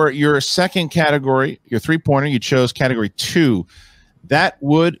 So for your second category, your 3-pointer, you chose category 2. That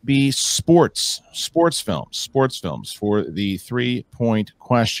would be sports films for the 3-point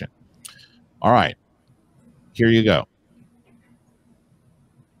question. All right, here you go.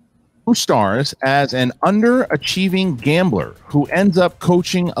 Who stars as an underachieving gambler who ends up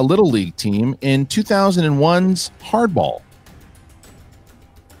coaching a little league team in 2001's Hardball?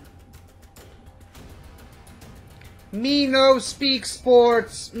 Me no speak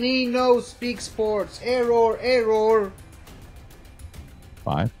sports. Me no speak sports. Error, error.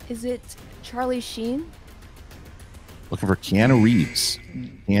 5. Is it Charlie Sheen? Looking for Keanu Reeves.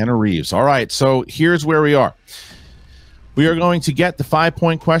 Keanu Reeves. All right, so here's where we are. We are going to get the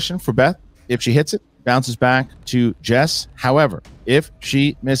 5-point question for Beth. If she hits it, bounces back to Jess. However, if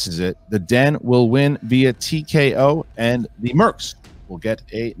she misses it, the Den will win via TKO, and the Mercs will get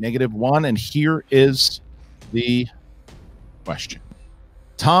a -1. And here is the question.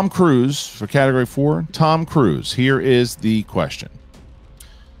 Tom Cruise for category 4. Tom Cruise. Here is the question.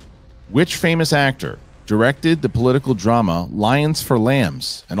 Which famous actor directed the political drama Lions for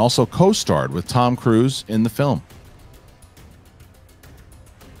Lambs and also co-starred with Tom Cruise in the film?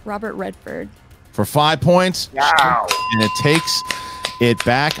 Robert Redford. For 5 points. Wow. And it takes it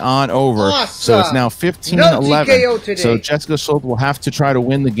back on over. Awesome. So it's now 15-11. No TKO today. So Jessica Schloth will have to try to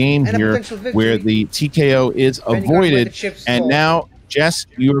win the game And here where the TKO is avoided. And now, Jess,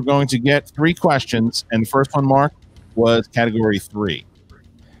 you are going to get 3 questions. And the first one, Mark, was category 3.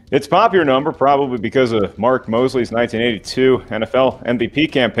 It's popular number, probably because of Mark Mosley's 1982 NFL MVP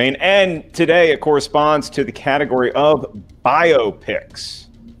campaign. And today it corresponds to the category of biopics.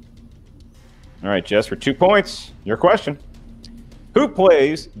 All right, Jess, for 2 points, your question. Who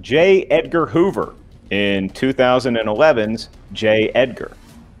plays J. Edgar Hoover in 2011's J. Edgar?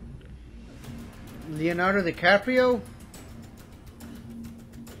 Leonardo DiCaprio?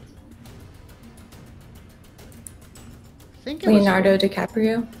 think it was Leonardo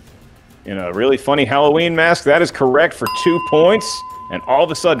DiCaprio. In a really funny Halloween mask. That is correct for 2 points. And all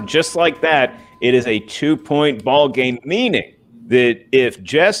of a sudden, just like that, it is a 2-point ball game, meaning that if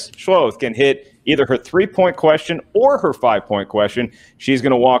Jess Schloth can hit either her 3-point question or her 5-point question, she's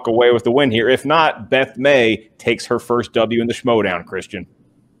going to walk away with the win here. If not, Beth May takes her first W in the Schmoedown, Christian.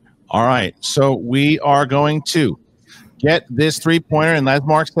 All right, so we are going to get this 3-pointer, and as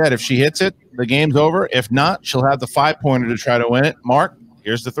Mark said, if she hits it, the game's over. If not, she'll have the 5-pointer to try to win it. Mark,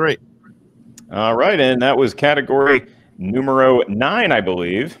 here's the 3. All right, and that was category numero 9, I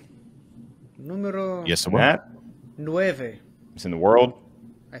believe. Numero yes, Matt? 9. It's in the world,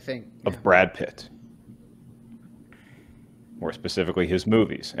 I think, of Brad Pitt. More specifically, his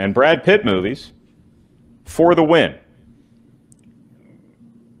movies. And Brad Pitt movies for the win.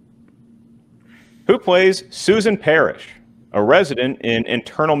 Who plays Susan Parrish, a resident in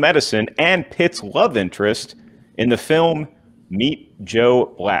internal medicine and Pitt's love interest in the film Meet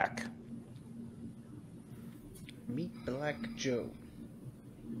Joe Black? Meet Black Joe.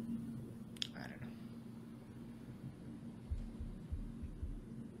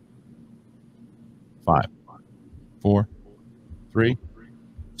 5, 4, 3,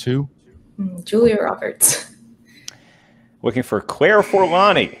 2. Julia Roberts. Looking for Claire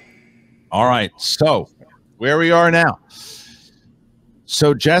Forlani. All right, so where we are now.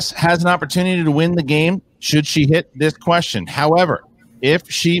 So Jess has an opportunity to win the game should she hit this question. However, if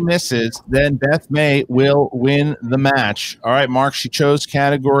she misses, then Beth May will win the match. All right, Mark, she chose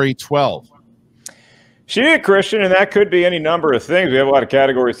category 12. She did, Christian, and that could be any number of things. We have a lot of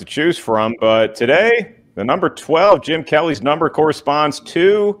categories to choose from, but today, the number 12, Jim Kelly's number, corresponds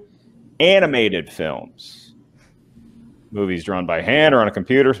to animated films. Movies drawn by hand or on a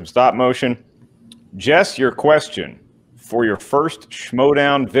computer, some stop motion. Jess, your question for your first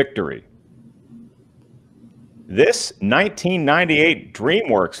Schmoedown victory. This 1998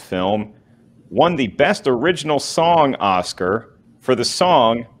 DreamWorks film won the Best Original Song Oscar for the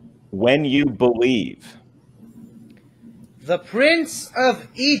song When You Believe. The Prince of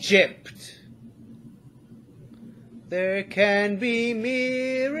Egypt. There can be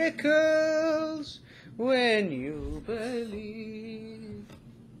miracles when you believe.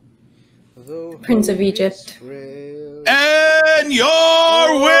 Prince of Egypt. And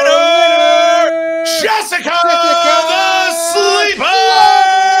your winner, Jessica the Sleeper!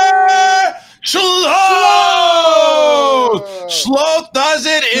 Schloth! Schloth does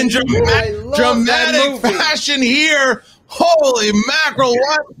it in dramatic fashion here. Holy mackerel,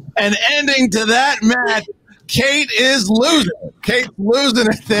 what an ending to that match. Kate is losing. Kate's losing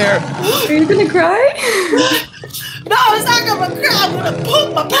it there. Are you going to cry? No, it's not going to cry. I'm going to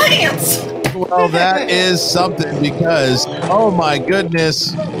poop my pants. Well, that is something because, oh my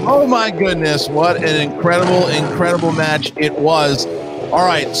goodness, what an incredible match it was. All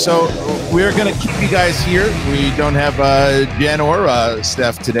right, so we're going to keep you guys here. We don't have Jen or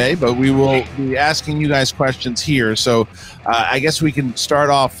Steph today, but we will be asking you guys questions here. So I guess we can start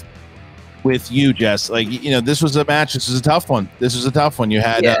off with you, Jess. Like, you know, this was a match. This was a tough one. You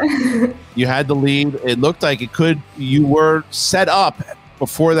had you had the lead. It looked like you were set up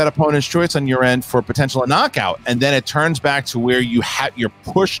before that opponent's choice on your end for potential knockout, and then it turns back to where you're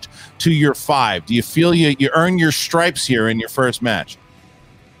pushed to your 5. Do you feel you earn your stripes here in your first match?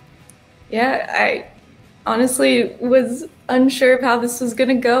 Yeah, I honestly was unsure of how this was going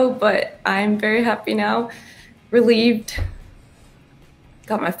to go, but I'm very happy now, relieved.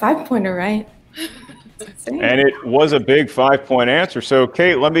 Got my 5-pointer right. And it was a big 5-point answer. So,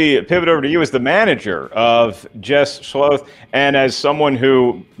 Kate, let me pivot over to you as the manager of Jess Schloth and as someone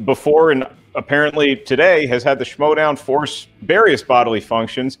who before and apparently today has had the Schmoedown force various bodily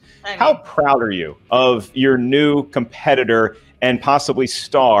functions. How proud are you of your new competitor and possibly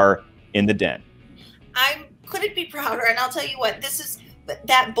star in the den? I couldn't be prouder, and I'll tell you what, this is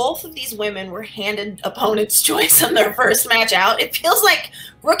that both of these women were handed opponent's choice on their first match out. It feels like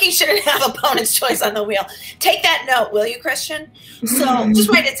rookie shouldn't have opponent's choice on the wheel. Take that note, will you, Christian? So just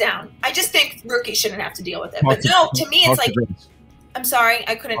write it down. I just think rookie shouldn't have to deal with it. But no, to me, it's like, I'm sorry,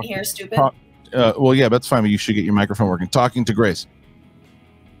 I couldn't hear, stupid. Well, yeah, that's fine, but you should get your microphone working. Talking to Grace.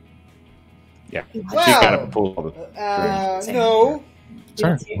 Yeah. Well, She kind of pulled all the no.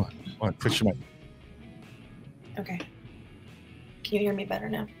 Sorry. What? Push your mic. Okay. Can you hear me better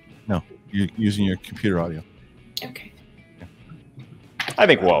now? No, you're using your computer audio. Okay. I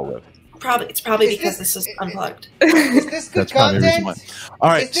think we'll all live. It's probably because this is unplugged. Is this good That's probably the reason why. All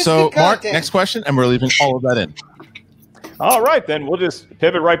right, so Mark, next question, and we're leaving all of that in. All right, then we'll just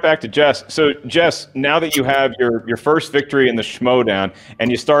pivot right back to Jess. So, Jess, now that you have your first victory in the Schmoedown,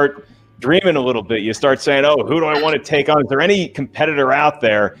 and you start dreaming a little bit. You start saying, oh, who do I want to take on? Is there any competitor out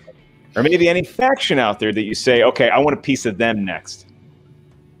there, or maybe any faction out there that you say, okay, I want a piece of them next?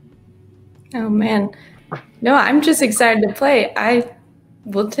 Oh, man. No, I'm just excited to play. I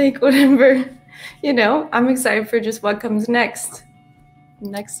will take whatever, I'm excited for just what comes next.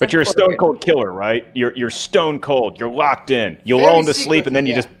 But you're a stone cold killer, right? You're stone cold. You're locked in. You'll lull him to sleep, and then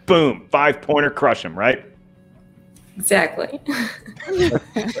you just, boom, 5-pointer, crush him, right? Exactly.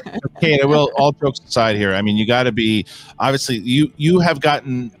 Okay, all jokes aside here, I mean, you got to be, obviously, you have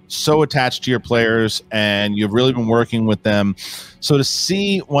gotten so attached to your players, and you've really been working with them. So to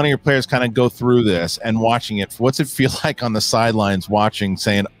see one of your players kind of go through this and watching it, what's it feel like on the sidelines watching,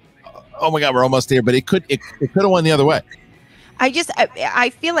 saying, oh my God, we're almost there, but it could have went the other way? I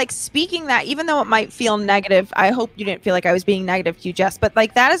feel like speaking that, even though it might feel negative, I hope you didn't feel like I was being negative to you, Jess, but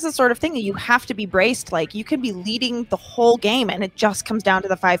like that is the sort of thing that you have to be braced. Like you could be leading the whole game and it just comes down to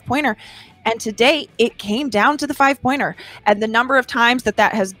the 5-pointer. And today it came down to the 5-pointer, and the number of times that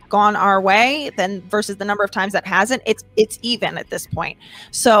has gone our way then versus the number of times that hasn't, it's even at this point.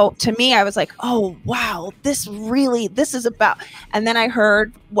 So to me, I was like, oh wow, this is about, and then I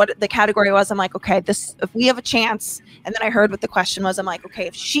heard what the category was. I'm like, okay, if we have a chance. And then I heard what the question was. I'm like, okay,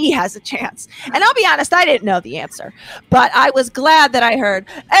 if she has a chance. And I'll be honest, I didn't know the answer, but I was glad that I heard,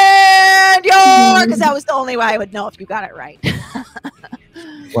 and because that was the only way I would know if you got it right.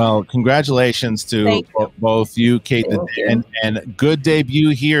 Well, congratulations to both you, Kate, and good debut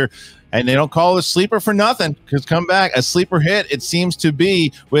here. And they don't call it a sleeper for nothing, because come back, a sleeper hit, it seems to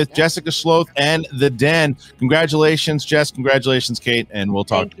be, with Jessica Schloth and The Den. Congratulations, Jess. Congratulations, Kate. And we'll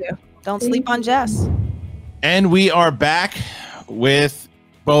talk. Thank you. Don't sleep on Jess. And we are back with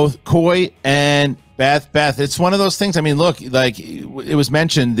both Coy and Beth. Beth, it's one of those things. I mean, look, like it was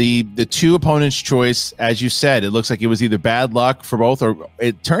mentioned, the two opponents' choice, as you said, it looks like it was either bad luck for both, or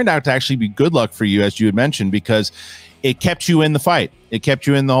it turned out to actually be good luck for you, as you had mentioned, because it kept you in the fight. It kept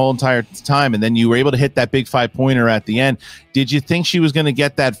you in the whole entire time, and then you were able to hit that big 5-pointer at the end. Did you think she was going to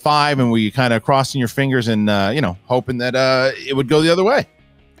get that 5, and were you kind of crossing your fingers and hoping that it would go the other way?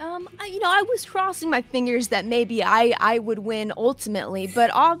 I was crossing my fingers that maybe I would win ultimately,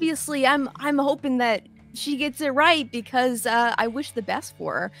 but obviously I'm hoping that she gets it right, because I wish the best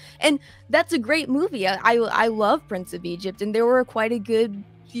for her. And that's a great movie. I love Prince of Egypt, and there were quite a good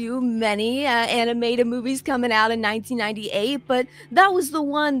many animated movies coming out in 1998, but that was the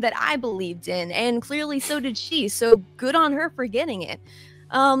one that I believed in, and clearly so did she. So good on her for getting it.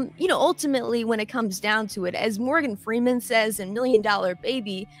 Ultimately, when it comes down to it, as Morgan Freeman says in $1 Million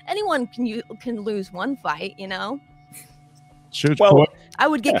Baby, anyone can lose one fight, Sure. Well, I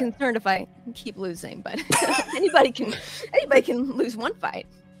would get concerned if I keep losing, but anybody can lose one fight.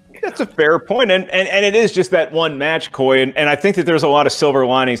 That's a fair point, and it is just that one match, Coy, and I think that there's a lot of silver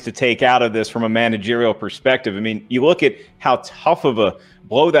linings to take out of this from a managerial perspective. I mean, you look at how tough of a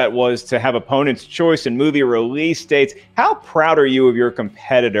blow that was to have opponent's choice and movie release dates. How proud are you of your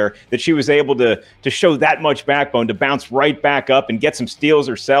competitor that she was able to show that much backbone, to bounce right back up and get some steals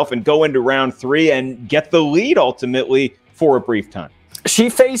herself and go into round 3 and get the lead ultimately for a brief time? She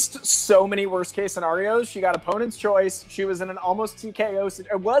faced so many worst-case scenarios. She got opponent's choice. She was in an almost TKO.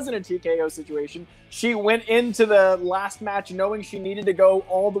 It wasn't a TKO situation. She went into the last match knowing she needed to go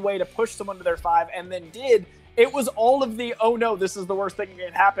all the way to push someone to their 5, and then did. It was all of the, oh no, this is the worst thing that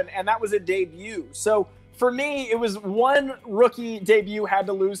can happen, and that was a debut. So for me, it was one rookie debut had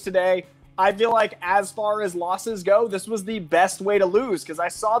to lose today. I feel like as far as losses go, this was the best way to lose, because I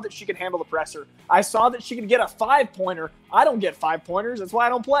saw that she could handle the pressure. I saw that she could get a 5-pointer. I don't get 5-pointers. That's why I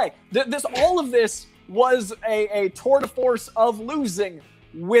don't play. All of this was a tour de force of losing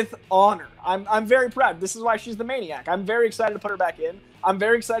with honor. I'm very proud. This is why she's the maniac. I'm very excited to put her back in. I'm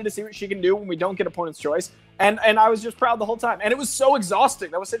very excited to see what she can do when we don't get opponent's choice. And I was just proud the whole time. And it was so exhausting.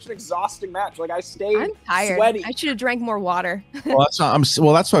 That was such an exhausting match. Like, I stayed sweaty. I should have drank more water. Well, that's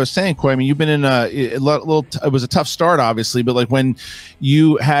what I was saying, Coy. I mean, you've been in it was a tough start, obviously, but like when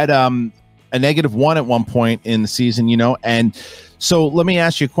you had a -1 at one point in the season, and so let me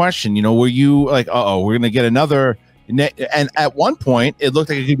ask you a question. Were you like, we're going to get another? And at one point, it looked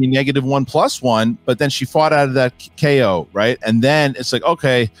like it could be -1+1, but then she fought out of that KO, right? And then it's like,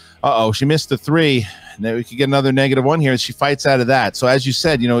 okay, she missed the 3. Now we could get another -1 here. She fights out of that. So as you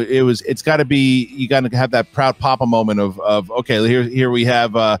said, it's got to be, you got to have that proud papa moment of okay, here we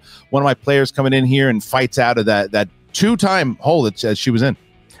have one of my players coming in here and fights out of that 2-time hole that she was in.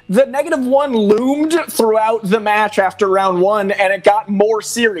 The -1 loomed throughout the match after round 1, and it got more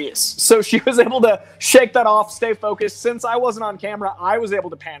serious. So she was able to shake that off, stay focused. Since I wasn't on camera, I was able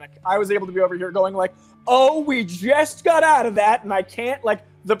to panic. I was able to be over here going like, oh, we just got out of that, and I can't, like,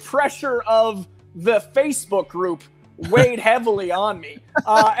 the pressure of the Facebook group weighed heavily on me.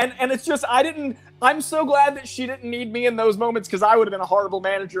 And it's just, I'm so glad that she didn't need me in those moments, because I would have been a horrible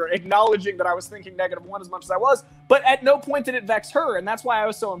manager, acknowledging that I was thinking -1 as much as I was. But at no point did it vex her, and that's why I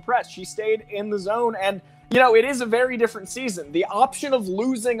was so impressed. She stayed in the zone, and, it is a very different season. The option of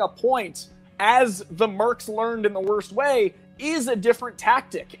losing a point, as the Mercs learned in the worst way, is a different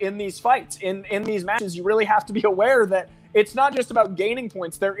tactic in these fights. In these matches, you really have to be aware that it's not just about gaining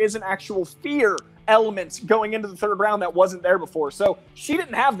points. There is an actual fear element going into the third round that wasn't there before. So she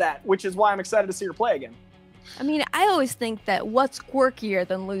didn't have that, which is why I'm excited to see her play again. I mean, I always think that what's quirkier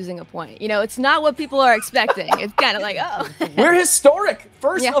than losing a point? It's not what people are expecting. It's kind of like, oh. We're historic.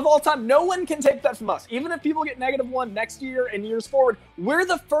 First of all time. No one can take that from us. Even if people get -1 next year and years forward, we're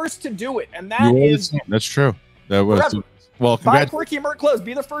the first to do it. And that's true. That was forever. Well, buy quirky Merc clothes.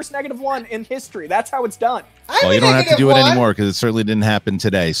 Be the first -1 in history. That's how it's done. Well, you don't have to do it anymore, because it certainly didn't happen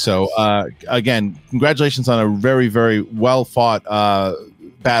today. So, again, congratulations on a very, very well-fought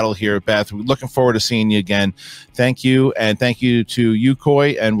battle here, Beth. We're looking forward to seeing you again. Thank you, and thank you to you,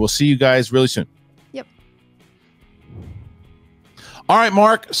 Coy, and we'll see you guys really soon. Yep. All right,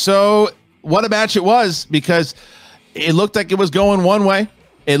 Mark. So, what a match it was, because it looked like it was going one way.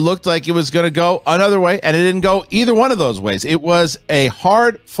 It looked like it was going to go another way, and it didn't go either one of those ways. It was a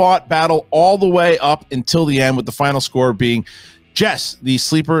hard-fought battle all the way up until the end, with the final score being Jess, the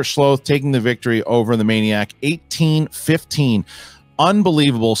sleeper Schloth, taking the victory over the Maniac, 18-15.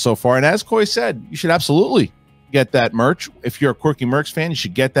 Unbelievable so far. And as Coy said, you should absolutely get that merch. If you're a Quirky Mercs fan, you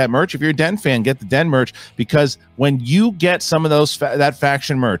should get that merch. If you're a Den fan, get the Den merch, because when you get some of those that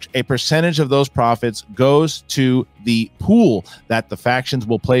faction merch, a percentage of those profits goes to the pool that the factions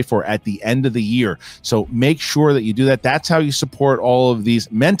will play for at the end of the year. So make sure that you do that. That's how you support all of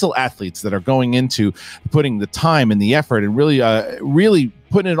these mental athletes that are going into putting the time and the effort and really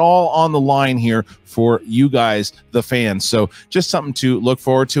putting it all on the line here for you guys, the fans. So just something to look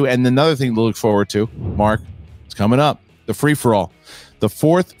forward to. And another thing to look forward to, Mark, it's coming up, the free-for-all. The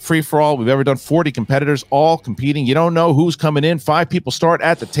 4th free-for-all we've ever done. 40 competitors all competing. You don't know who's coming in. 5 people start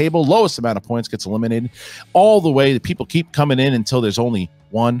at the table. Lowest amount of points gets eliminated. All the way, the people keep coming in until there's only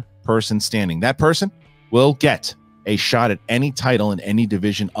one person standing. That person will get a shot at any title in any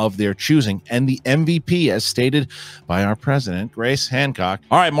division of their choosing, and the MVP, as stated by our president, Grace Hancock.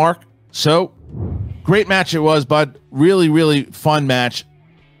 All right, Mark. So, great match it was, bud. Really, really fun match.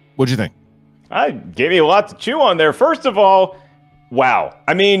 What'd you think? I gave you a lot to chew on there. First of all, wow.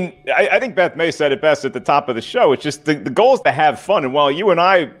 I mean, I think Beth May said it best at the top of the show. It's just the goal is to have fun. And while you and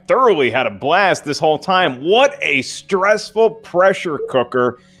I thoroughly had a blast this whole time, what a stressful pressure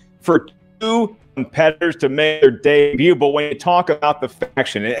cooker for 2 competitors to make their debut. But when you talk about the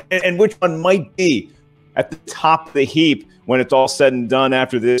faction and which one might be at the top of the heap when it's all said and done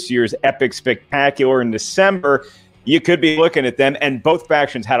after this year's epic spectacular in December, you could be looking at them, and both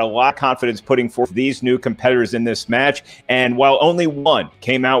factions had a lot of confidence putting forth these new competitors in this match. And while only one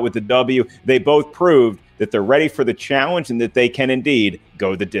came out with the W, they both proved that they're ready for the challenge and that they can indeed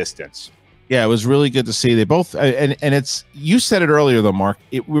go the distance. Yeah, it was really good to see. They both, and it's, you said it earlier though, Mark,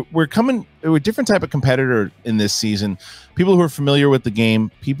 we're a different type of competitor in this season. People who are familiar with the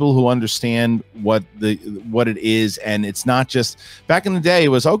game, people who understand what it is, and it's not just, back in the day it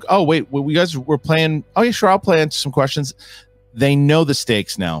was, oh wait, we guys were playing, oh yeah, sure, I'll play answer some questions. They know the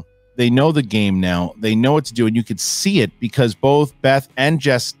stakes now. They know the game now. They know what to do, and you could see it because both Beth and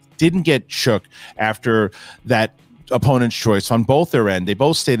Jess didn't get shook after that opponent's choice on both their end. They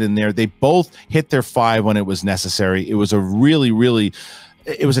both stayed in there. They both hit their 5 when it was necessary. It was a really,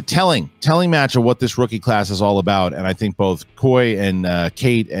 it was a telling match of what this rookie class is all about. And I think both Coy and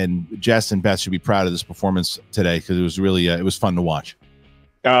Kate and Jess and Beth should be proud of this performance today, because it was really, it was fun to watch.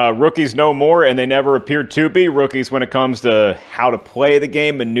 Rookies no more, and they never appeared to be rookies when it comes to how to play the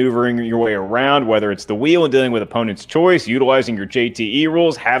game, maneuvering your way around, whether it's the wheel and dealing with opponent's choice, utilizing your JTE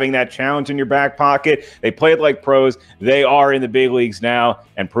rules, having that challenge in your back pocket. They played like pros. They are in the big leagues now,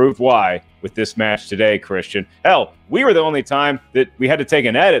 and proved why with this match today, Christian. Hell, we were the only time that we had to take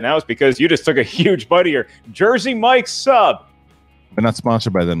an edit, and that was because you just took a huge bite of your Jersey Mike sub. We're not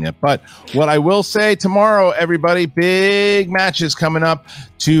sponsored by them yet. But what I will say tomorrow, everybody, big matches coming up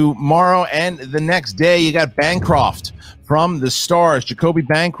tomorrow and the next day. You got Bancroft from the Stars. Jacoby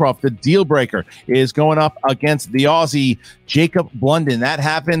Bancroft, the deal breaker, is going up against the Aussie Jacob Blunden. That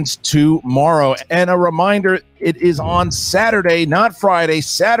happens tomorrow. And a reminder, it is on Saturday, not Friday,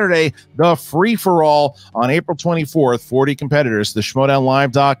 Saturday, the free-for-all on April 24th. 40 competitors, the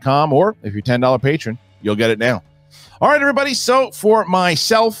Schmoedownlive.com, or if you're a $10 patron, you'll get it now. All right, everybody. So for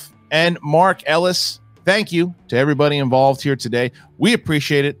myself and Mark Ellis, Thank you to everybody involved here today. We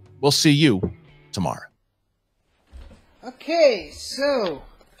appreciate it. We'll see you tomorrow. Okay, so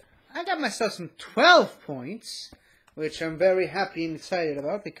I got myself some 12 points, which I'm very happy and excited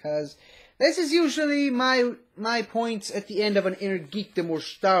about because this is usually my points at the end of an Inner Geekdom or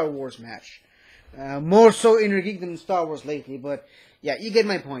Star Wars match. More so Inner Geekdom than Star Wars lately, but yeah, you get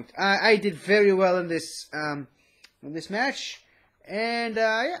my point. I did very well in this match, and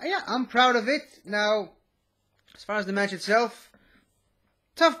yeah, I'm proud of it. Now, as far as the match itself,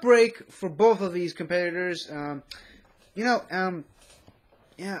 tough break for both of these competitors.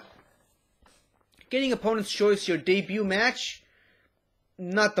 Yeah, getting opponent's choice your debut match,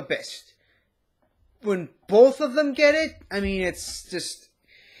 not the best. When both of them get it, I mean, it's just,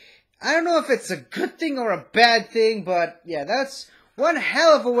 I don't know if it's a good thing or a bad thing, but yeah, that's one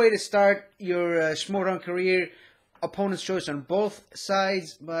hell of a way to start your Schmoedown career. Opponent's choice on both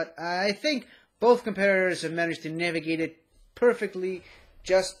sides, but I think both competitors have managed to navigate it perfectly,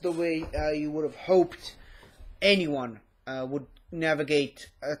 just the way you would have hoped anyone would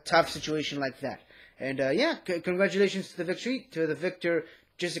navigate a tough situation like that. And yeah, congratulations to the victory, to the victor,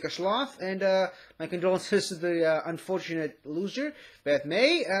 Jessica Schloth, and my condolences to the unfortunate loser, Beth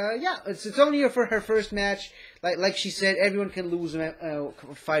May. Yeah, it's only for her first match. Like she said, everyone can lose a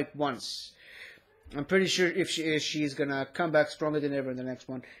fight once. I'm pretty sure if she's gonna come back stronger than ever in the next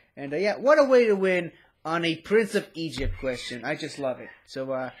one. And yeah, what a way to win on a Prince of Egypt question. I just love it.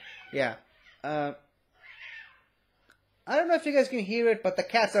 So yeah. I don't know if you guys can hear it, but the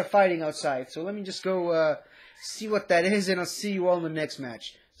cats are fighting outside. So let me just go see what that is, and I'll see you all in the next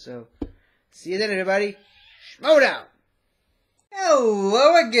match. So, see you then, everybody. Schmoedown!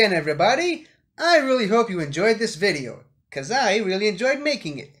 Hello again, everybody. I really hope you enjoyed this video, because I really enjoyed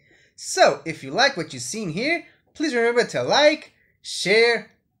making it. So, if you like what you've seen here, please remember to like,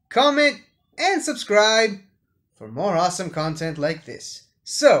 share, comment, and subscribe for more awesome content like this.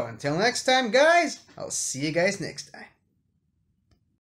 So, until next time, guys, I'll see you guys next time.